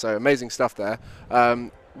of the list. So amazing stuff there.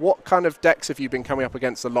 What kind of decks have you been coming up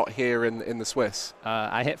against a lot here in the Swiss?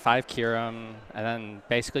 I hit 5 Kyurem, and then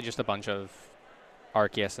basically just a bunch of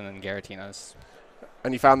Arceus and then Giratinas.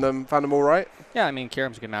 And you found them all right? Yeah, I mean,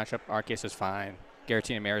 Kyurem's a good matchup. Arceus is fine.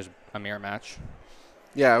 Giratina Mirror is a mirror match.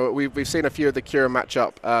 Yeah, we've seen a few of the Kyurem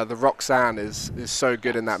matchup. The Roxanne is so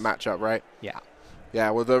good in that matchup, right? Yeah. Yeah,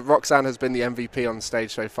 well, the Roxanne has been the MVP on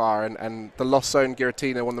stage so far, and the Lost Zone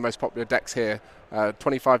Giratina, one of the most popular decks here.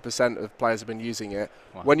 25% of players have been using it.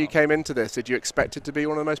 Wow. When you came into this, did you expect it to be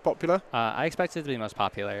one of the most popular? I expected it to be most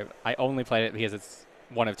popular. I only played it because it's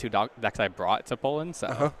one of 2 decks I brought to Poland,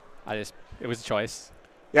 so it was a choice.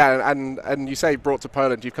 Yeah, and you say brought to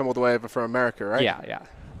Poland. You've come all the way over from America, right? Yeah,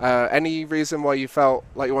 yeah. Any reason why you felt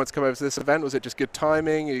like you wanted to come over to this event? Was it just good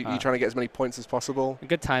timing? Are you trying to get as many points as possible?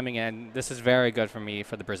 Good timing, and this is very good for me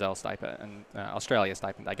for the Brazil stipend and Australia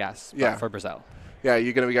stipend, I guess, yeah. for Brazil. Yeah,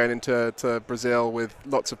 you're going to be going into Brazil with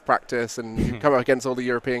lots of practice, and you come up against all the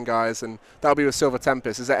European guys, and that'll be with Silver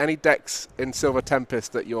Tempest. Is there any decks in Silver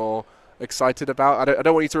Tempest that you're excited about? I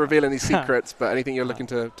don't want you to reveal any secrets, but anything you're looking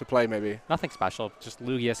to play maybe? Nothing special. Just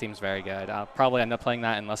Lugia seems very good. I'll probably end up playing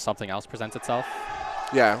that unless something else presents itself.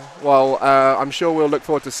 Yeah, well, I'm sure we'll look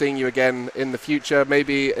forward to seeing you again in the future,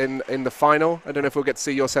 maybe in the final. I don't know if we'll get to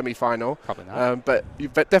see your semi-final. Probably not. But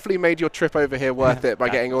you've definitely made your trip over here worth it by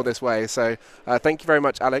getting all this way. So thank you very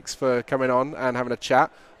much, Alex, for coming on and having a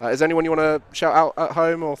chat. Is there anyone you want to shout out at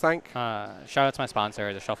home or thank? Shout out to my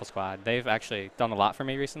sponsor, the Shuffle Squad. They've actually done a lot for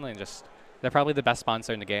me recently, and they're probably the best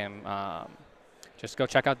sponsor in the game. Just go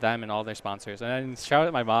check out them and all their sponsors. And then shout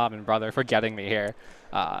out my mom and brother for getting me here.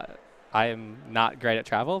 I am not great at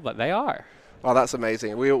travel, but they are. Oh, that's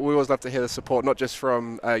amazing. We always love to hear the support, not just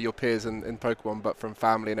from your peers in Pokemon, but from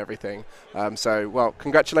family and everything. Well,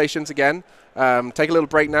 congratulations again. Take a little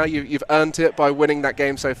break now. You've earned it by winning that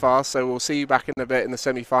game so far, so we'll see you back in a bit in the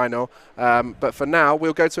semi-final. But for now,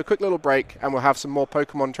 we'll go to a quick little break, and we'll have some more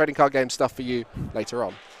Pokemon trading card game stuff for you later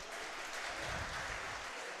on.